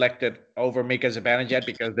was selected over Mika Zibanejad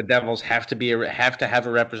because the Devils have to have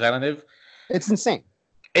a representative. It's insane.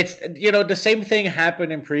 It's the same thing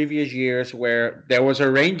happened in previous years where there was a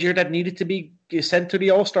Ranger that needed to be sent to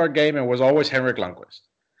the All-Star game and was always Henrik Lundqvist.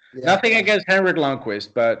 Yeah. Nothing against Henrik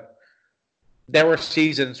Lundqvist, but there were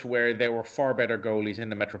seasons where there were far better goalies in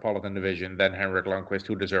the Metropolitan Division than Henrik Lundqvist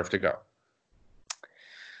who deserved to go.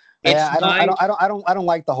 Yeah, I don't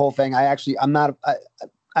like the whole thing. I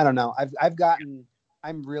don't know.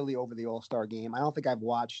 I'm really over the All-Star game. I don't think I've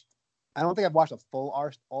watched a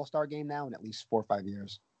full All-Star game now in at least 4 or 5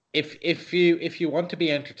 years. if you want to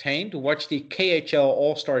be entertained, watch the KHL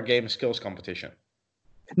All-Star Game skills competition.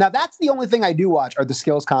 Now that's the only thing I do watch are the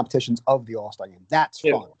skills competitions of the All-Star Game. That's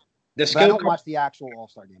fun. But I don't watch the actual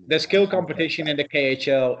All-Star Game. The skill competition in the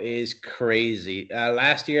KHL is crazy.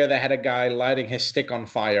 Last year they had a guy lighting his stick on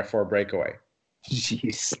fire for a breakaway.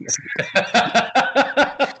 Jeez.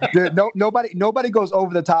 Nobody goes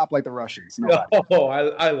over the top like the Russians. Oh,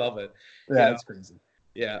 I love it. Yeah, that's crazy.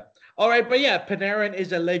 Yeah. All right, but yeah, Panarin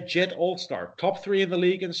is a legit all-star, top 3 in the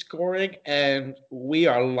league in scoring, and we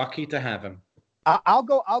are lucky to have him. I'll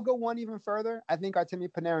go one even further. I think Artemi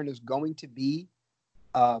Panarin is going to be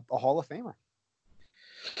a Hall of Famer.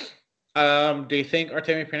 Do you think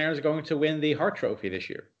Artemi Panarin is going to win the Hart Trophy this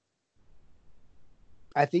year?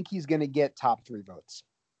 I think he's going to get top 3 votes.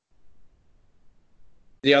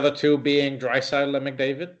 The other 2 being Draisaitl and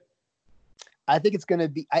McDavid? I think it's going to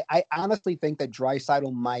be. I honestly think that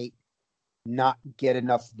Draisaitl might not get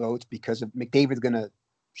enough votes because of McDavid's going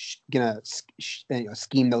to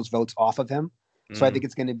scheme those votes off of him. So I think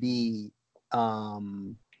it's going to be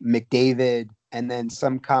McDavid and then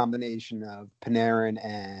some combination of Panarin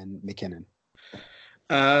and McKinnon.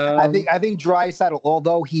 I think Draisaitl,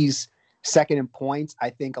 although he's second in points, I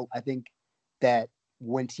think that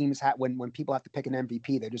when teams when people have to pick an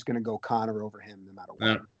MVP, they're just going to go Connor over him no matter what.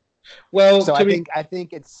 Yeah. Well, so I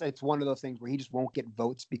think it's one of those things where he just won't get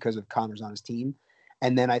votes because of Connor's on his team,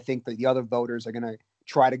 and then I think that the other voters are going to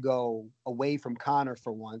try to go away from Connor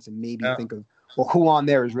for once and maybe think of who on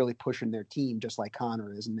there is really pushing their team just like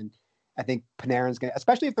Connor is, and then I think Panarin's going to,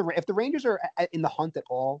 especially if the Rangers are in the hunt at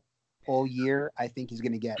all year, I think he's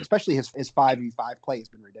going to get, especially his 5v5 play has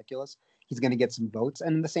been ridiculous. He's going to get some votes,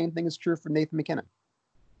 and the same thing is true for Nathan McKinnon.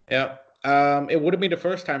 Yeah. It wouldn't be the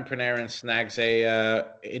first time Panarin snags a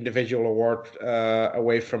individual award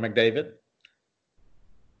away from McDavid.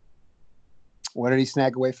 What did he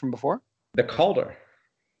snag away from before? The Calder.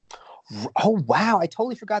 Oh, wow. I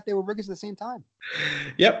totally forgot they were Riggers at the same time.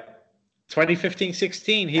 Yep.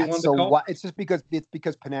 2015-16, he won the Calder. It's just because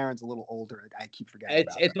Panarin's a little older. I keep forgetting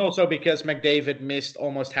about It's also because McDavid missed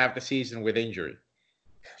almost half the season with injury.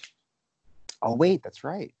 Oh, wait, that's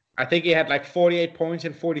right. I think he had like 48 points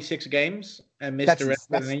in 46 games and missed the rest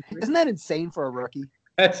of the injury. Isn't that insane for a rookie?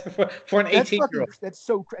 That's for an 18-year-old. That's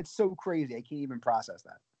so crazy. I can't even process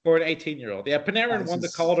that. For an 18-year-old. Yeah, Panarin won the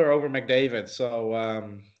Calder over McDavid.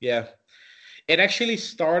 So, yeah. It actually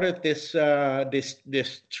started this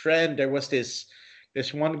trend. There was this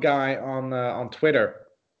one guy on Twitter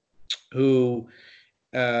who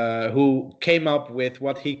came up with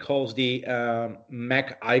what he calls the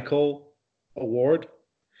Mac Eichel Award.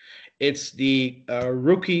 It's the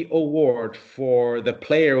rookie award for the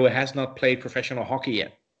player who has not played professional hockey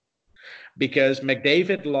yet. Because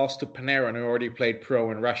McDavid lost to Panarin, who already played pro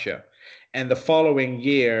in Russia. And the following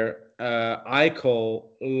year, Eichel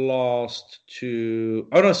lost to...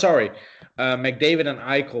 Oh, no, sorry. McDavid and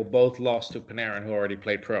Eichel both lost to Panarin, who already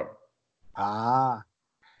played pro. Ah.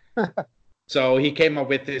 So he came up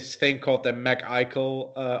with this thing called the Mac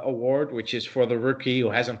Eichel Award, which is for the rookie who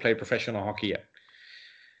hasn't played professional hockey yet.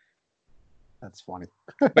 That's funny.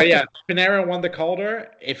 But yeah, Panarin won the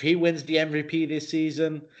Calder. If he wins the MVP this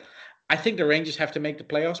season, I think the Rangers have to make the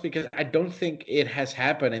playoffs because I don't think it has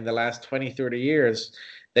happened in the last 20, 30 years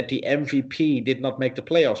that the MVP did not make the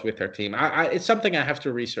playoffs with their team. It's something I have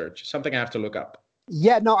to research, something I have to look up.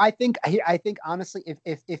 Yeah, no, I think honestly,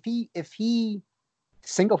 if he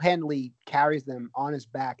single-handedly carries them on his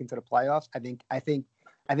back into the playoffs, I think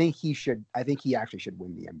he actually should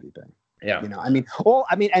win the MVP. Yeah,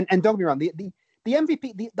 and don't get me wrong, the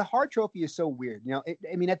MVP, the Hart Trophy is so weird.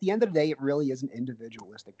 At the end of the day, it really is an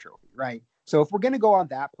individualistic trophy, right? So if we're going to go on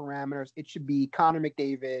that parameters, it should be Connor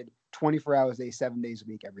McDavid, 24 hours a day, 7 days a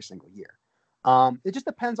week, every single year. It just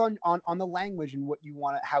depends on the language and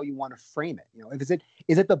how you want to frame it.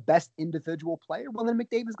 Is it the best individual player? Well, then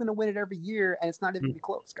McDavid's going to win it every year, and it's not even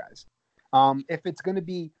close, guys. If it's going to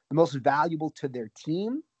be the most valuable to their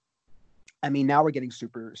team, now we're getting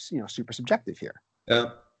super subjective here. Yeah.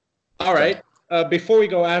 All right. Before we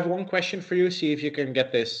go, I have one question for you. See if you can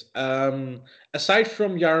get this. Aside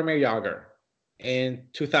from Jaromir Jagr in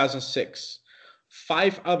 2006,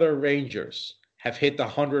 5 other Rangers have hit the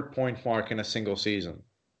 100-point mark in a single season.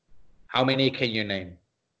 How many can you name?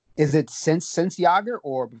 Is it since Jagr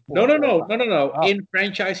or before? No. Oh. In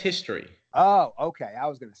franchise history. Oh, okay. I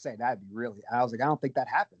was going to say that'd be really. I was like, I don't think that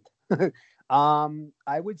happened.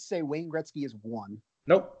 I would say Wayne Gretzky is 1.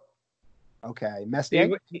 Nope. Okay,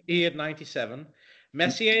 Messier? He had 97.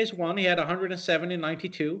 Messier is 1. He had 107 in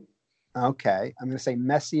 92. Okay, I'm going to say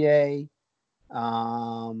Messier.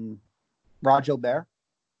 Rod Gilbert?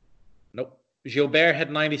 Nope. Gilbert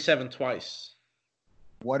had 97 twice.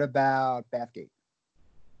 What about Bathgate?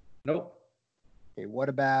 Nope. Okay, what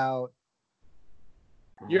about...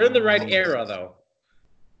 You're in the right era, though.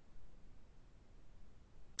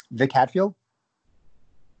 Vic Hatfield?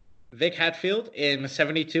 Vic Hatfield in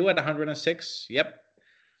 72 at 106. Yep.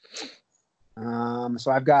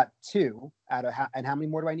 So I've got 2 out of... And how many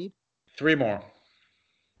more do I need? 3 more.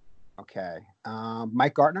 Okay.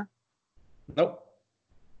 Mike Gartner? Nope.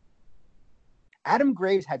 Adam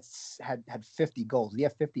Graves had 50 goals. Did he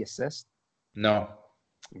have 50 assists? No.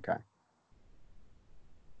 Okay.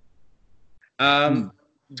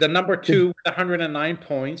 The number 2 with 109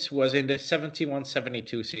 points was in the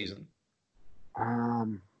 71-72 season.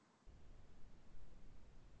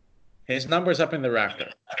 His number's up in the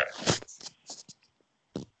rafter.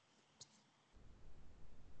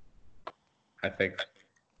 I think.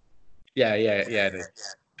 Yeah, it is.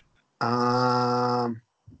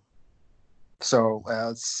 So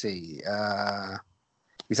let's see.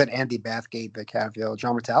 We said Andy Bathgate, Vic Hatfield,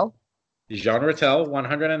 Jean Rattel. Jean Rattel,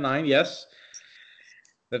 109, yes.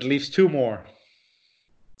 That leaves 2 more.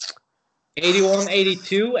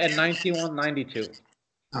 81-82 and 91-92.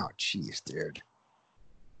 Oh, jeez, dude.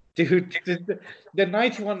 Dude, the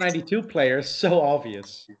 91-92 player is so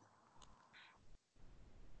obvious.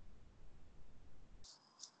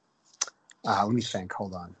 Let me think.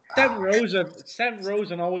 Hold on. Sam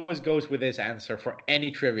Rosen always goes with his answer for any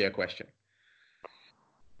trivia question.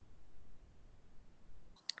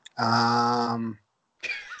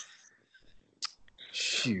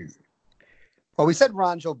 Shoot. Well, we said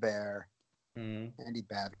Ron Gilbert, Andy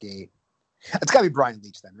Bathgate. It's got to be Brian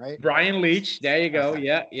Leach then, right? Brian Leach. There you go.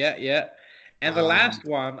 Okay. Yeah. And the last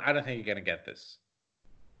one, I don't think you're going to get this.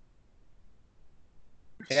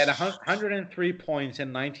 He had 103 points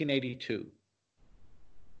in 1982.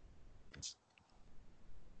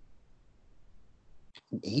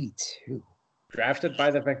 82. Drafted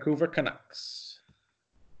by the Vancouver Canucks.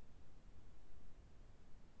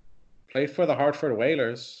 Played for the Hartford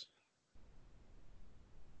Whalers.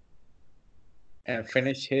 And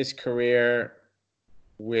finished his career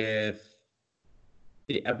with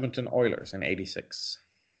the Edmonton Oilers in 86.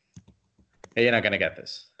 Hey, you're not going to get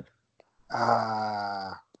this.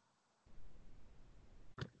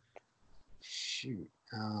 Shoot.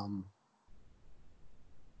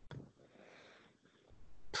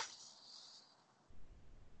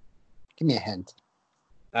 Give me a hint.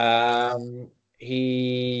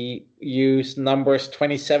 He used numbers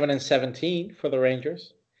 27 and 17 for the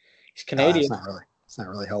Rangers. He's Canadian. It's not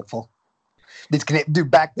really helpful. Dude,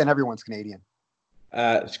 back then everyone's Canadian.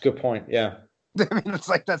 It's a good point. Yeah. I mean, it's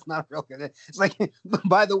like that's not real good. It's like,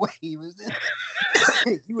 by the way, he was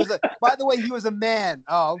a man.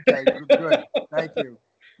 Oh, okay, good. Thank you.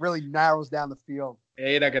 Really narrows down the field. Yeah,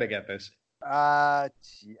 you're not gonna get this.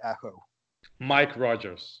 Who? Mike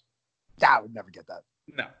Rogers. I would never get that.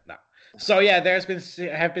 No. So yeah,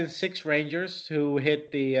 have been 6 Rangers who hit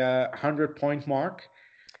the 100-point mark.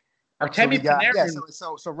 Artemi Panarin.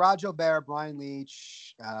 So Rod Gilbert, Brian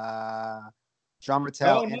Leach, Jean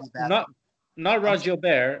Rattel, Andy Bathgate. Not Rod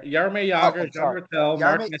Gilbert. Jaromir Jagr, Jean Rattel,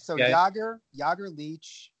 Mark Messier. So Jagr,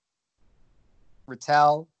 Leach,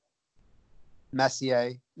 Rattel,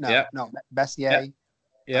 Messier. Messier.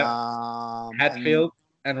 Yeah. Hatfield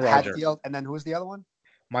and Rogers. Hatfield, and then who's the other one?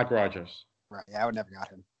 Mike Rogers. Right. Yeah, I would never got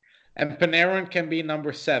him. And Panarin can be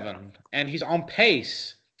number 7, and he's on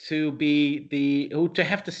pace to be to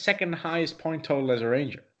have the second highest point total as a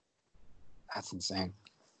Ranger. That's insane.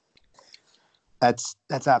 That's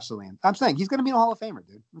absolutely. I'm saying he's going to be in the Hall of Famer,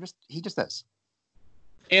 dude. He just is.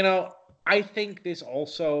 I think this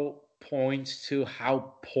also points to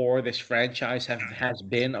how poor this franchise has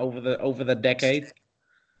been over the decade.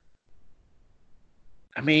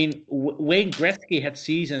 I mean, Wayne Gretzky had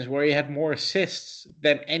seasons where he had more assists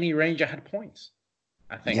than any Ranger had points.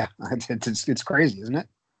 I think. Yeah, it's crazy, isn't it?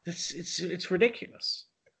 It's ridiculous.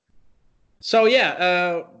 So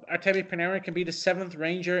yeah, Artemi Panarin can be the 7th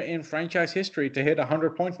Ranger in franchise history to hit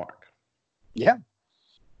 100-point mark. Yeah,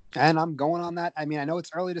 and I'm going on that. I mean, I know it's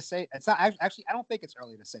early to say. It's not actually. I don't think it's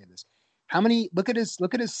early to say this. How many? Look at his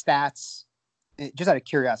stats. Just out of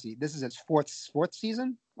curiosity, this is his fourth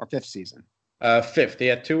season or 5th season. 5th. He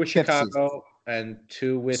had 2 with Chicago and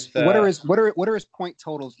 2 with. What are his point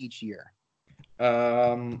totals each year?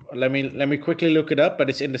 Let me quickly look it up, but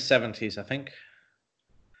it's in the 70s, I think.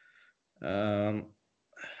 Come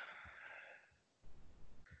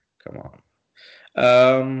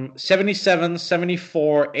on. 77,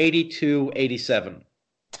 74, 82, 87.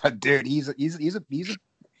 Dude, he's a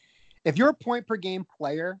if you're a point per game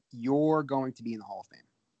player, you're going to be in the Hall of Fame.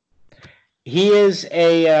 He's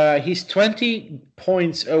 20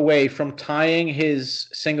 points away from tying his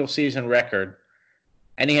single season record,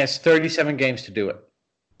 and he has 37 games to do it.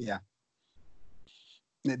 Yeah.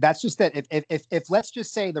 That's just that. If let's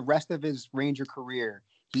just say the rest of his Ranger career,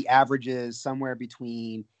 he averages somewhere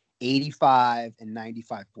between 85 and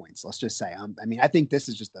 95 points. Let's just say. I think this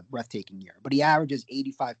is just a breathtaking year, but he averages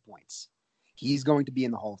 85 points. He's going to be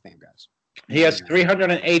in the Hall of Fame, guys. He has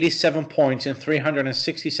 387 points in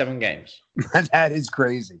 367 games. That is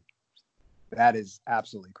crazy. That is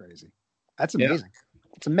absolutely crazy. That's amazing.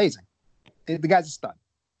 Yeah. It's amazing. The guy's a stud.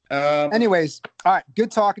 Anyways, all right.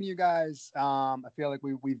 Good talking to you guys. I feel like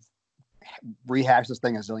we've rehashed this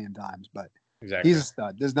thing a zillion times, but exactly. He's a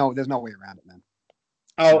stud. There's no way around it, man.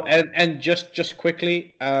 Oh, and just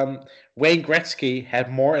quickly, Wayne Gretzky had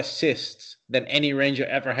more assists than any Ranger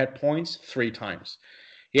ever had points 3 times.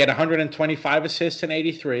 He had 125 assists in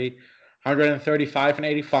 83, 135 in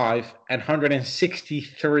 85, and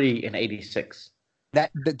 163 in 86.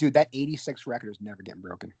 That 86 record is never getting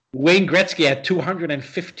broken. Wayne Gretzky had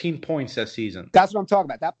 215 points that season. That's what I'm talking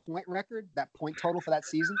about. That point record, that point total for that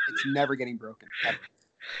season, it's never getting broken. Ever.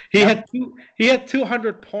 He had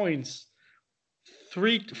 200 points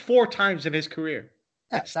 4 times in his career.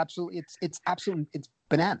 Yes, absolutely. It's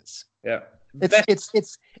bananas. Yeah. It's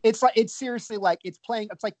seriously like it's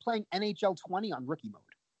like playing NHL 20 on rookie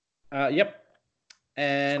mode. Yep.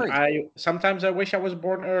 And sometimes I wish I was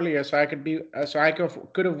born earlier so I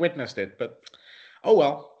could have witnessed it, but oh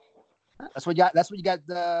well. That's what you got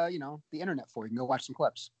the internet for. You can go watch some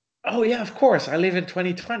clips. Oh yeah, of course. I live in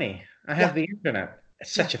 2020. I have the internet.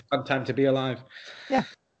 It's such a fun time to be alive. Yeah.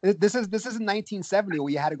 This is 1970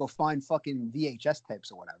 where you had to go find fucking VHS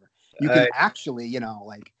tapes or whatever. You can actually,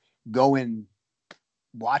 go and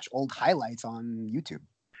watch old highlights on YouTube.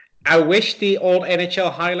 I wish the old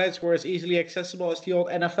NHL highlights were as easily accessible as the old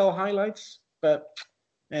NFL highlights, but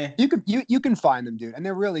you can find them, dude, and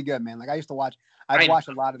they're really good, man. Like I used to watch. I've watched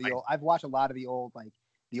a lot of the old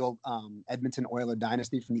Edmonton Oilers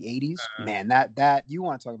dynasty from the 80s. Man, that you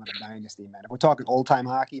want to talk about a dynasty, man. If we're talking old time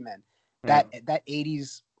hockey, man, that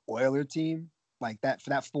 80s Oiler team, like that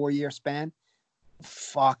for that 4-year span,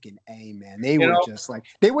 fucking A, man. They were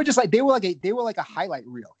like a highlight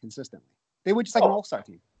reel consistently. They were just like an all-star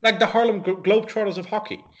team. Like the Harlem Globetrotters of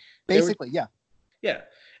hockey. Basically, yeah. Yeah.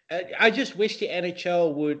 I just wish the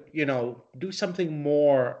NHL would, do something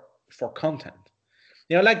more for content.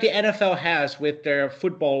 Like the NFL has with their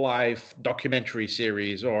Football Life documentary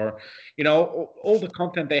series or, all the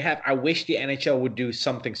content they have. I wish the NHL would do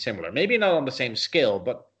something similar. Maybe not on the same scale,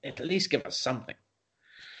 but at least give us something.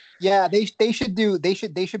 Yeah, they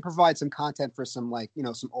should provide some content for some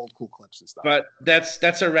some old cool clips and stuff. But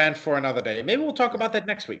that's a rant for another day. Maybe we'll talk about that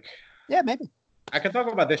next week. Yeah, maybe. I can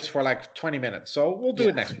talk about this for 20 minutes, so we'll do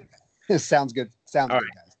it next week. Sounds good. Sounds good,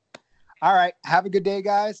 guys. All right, have a good day,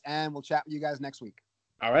 guys, and we'll chat with you guys next week.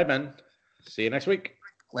 All right, man. See you next week.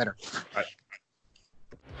 Later. Bye.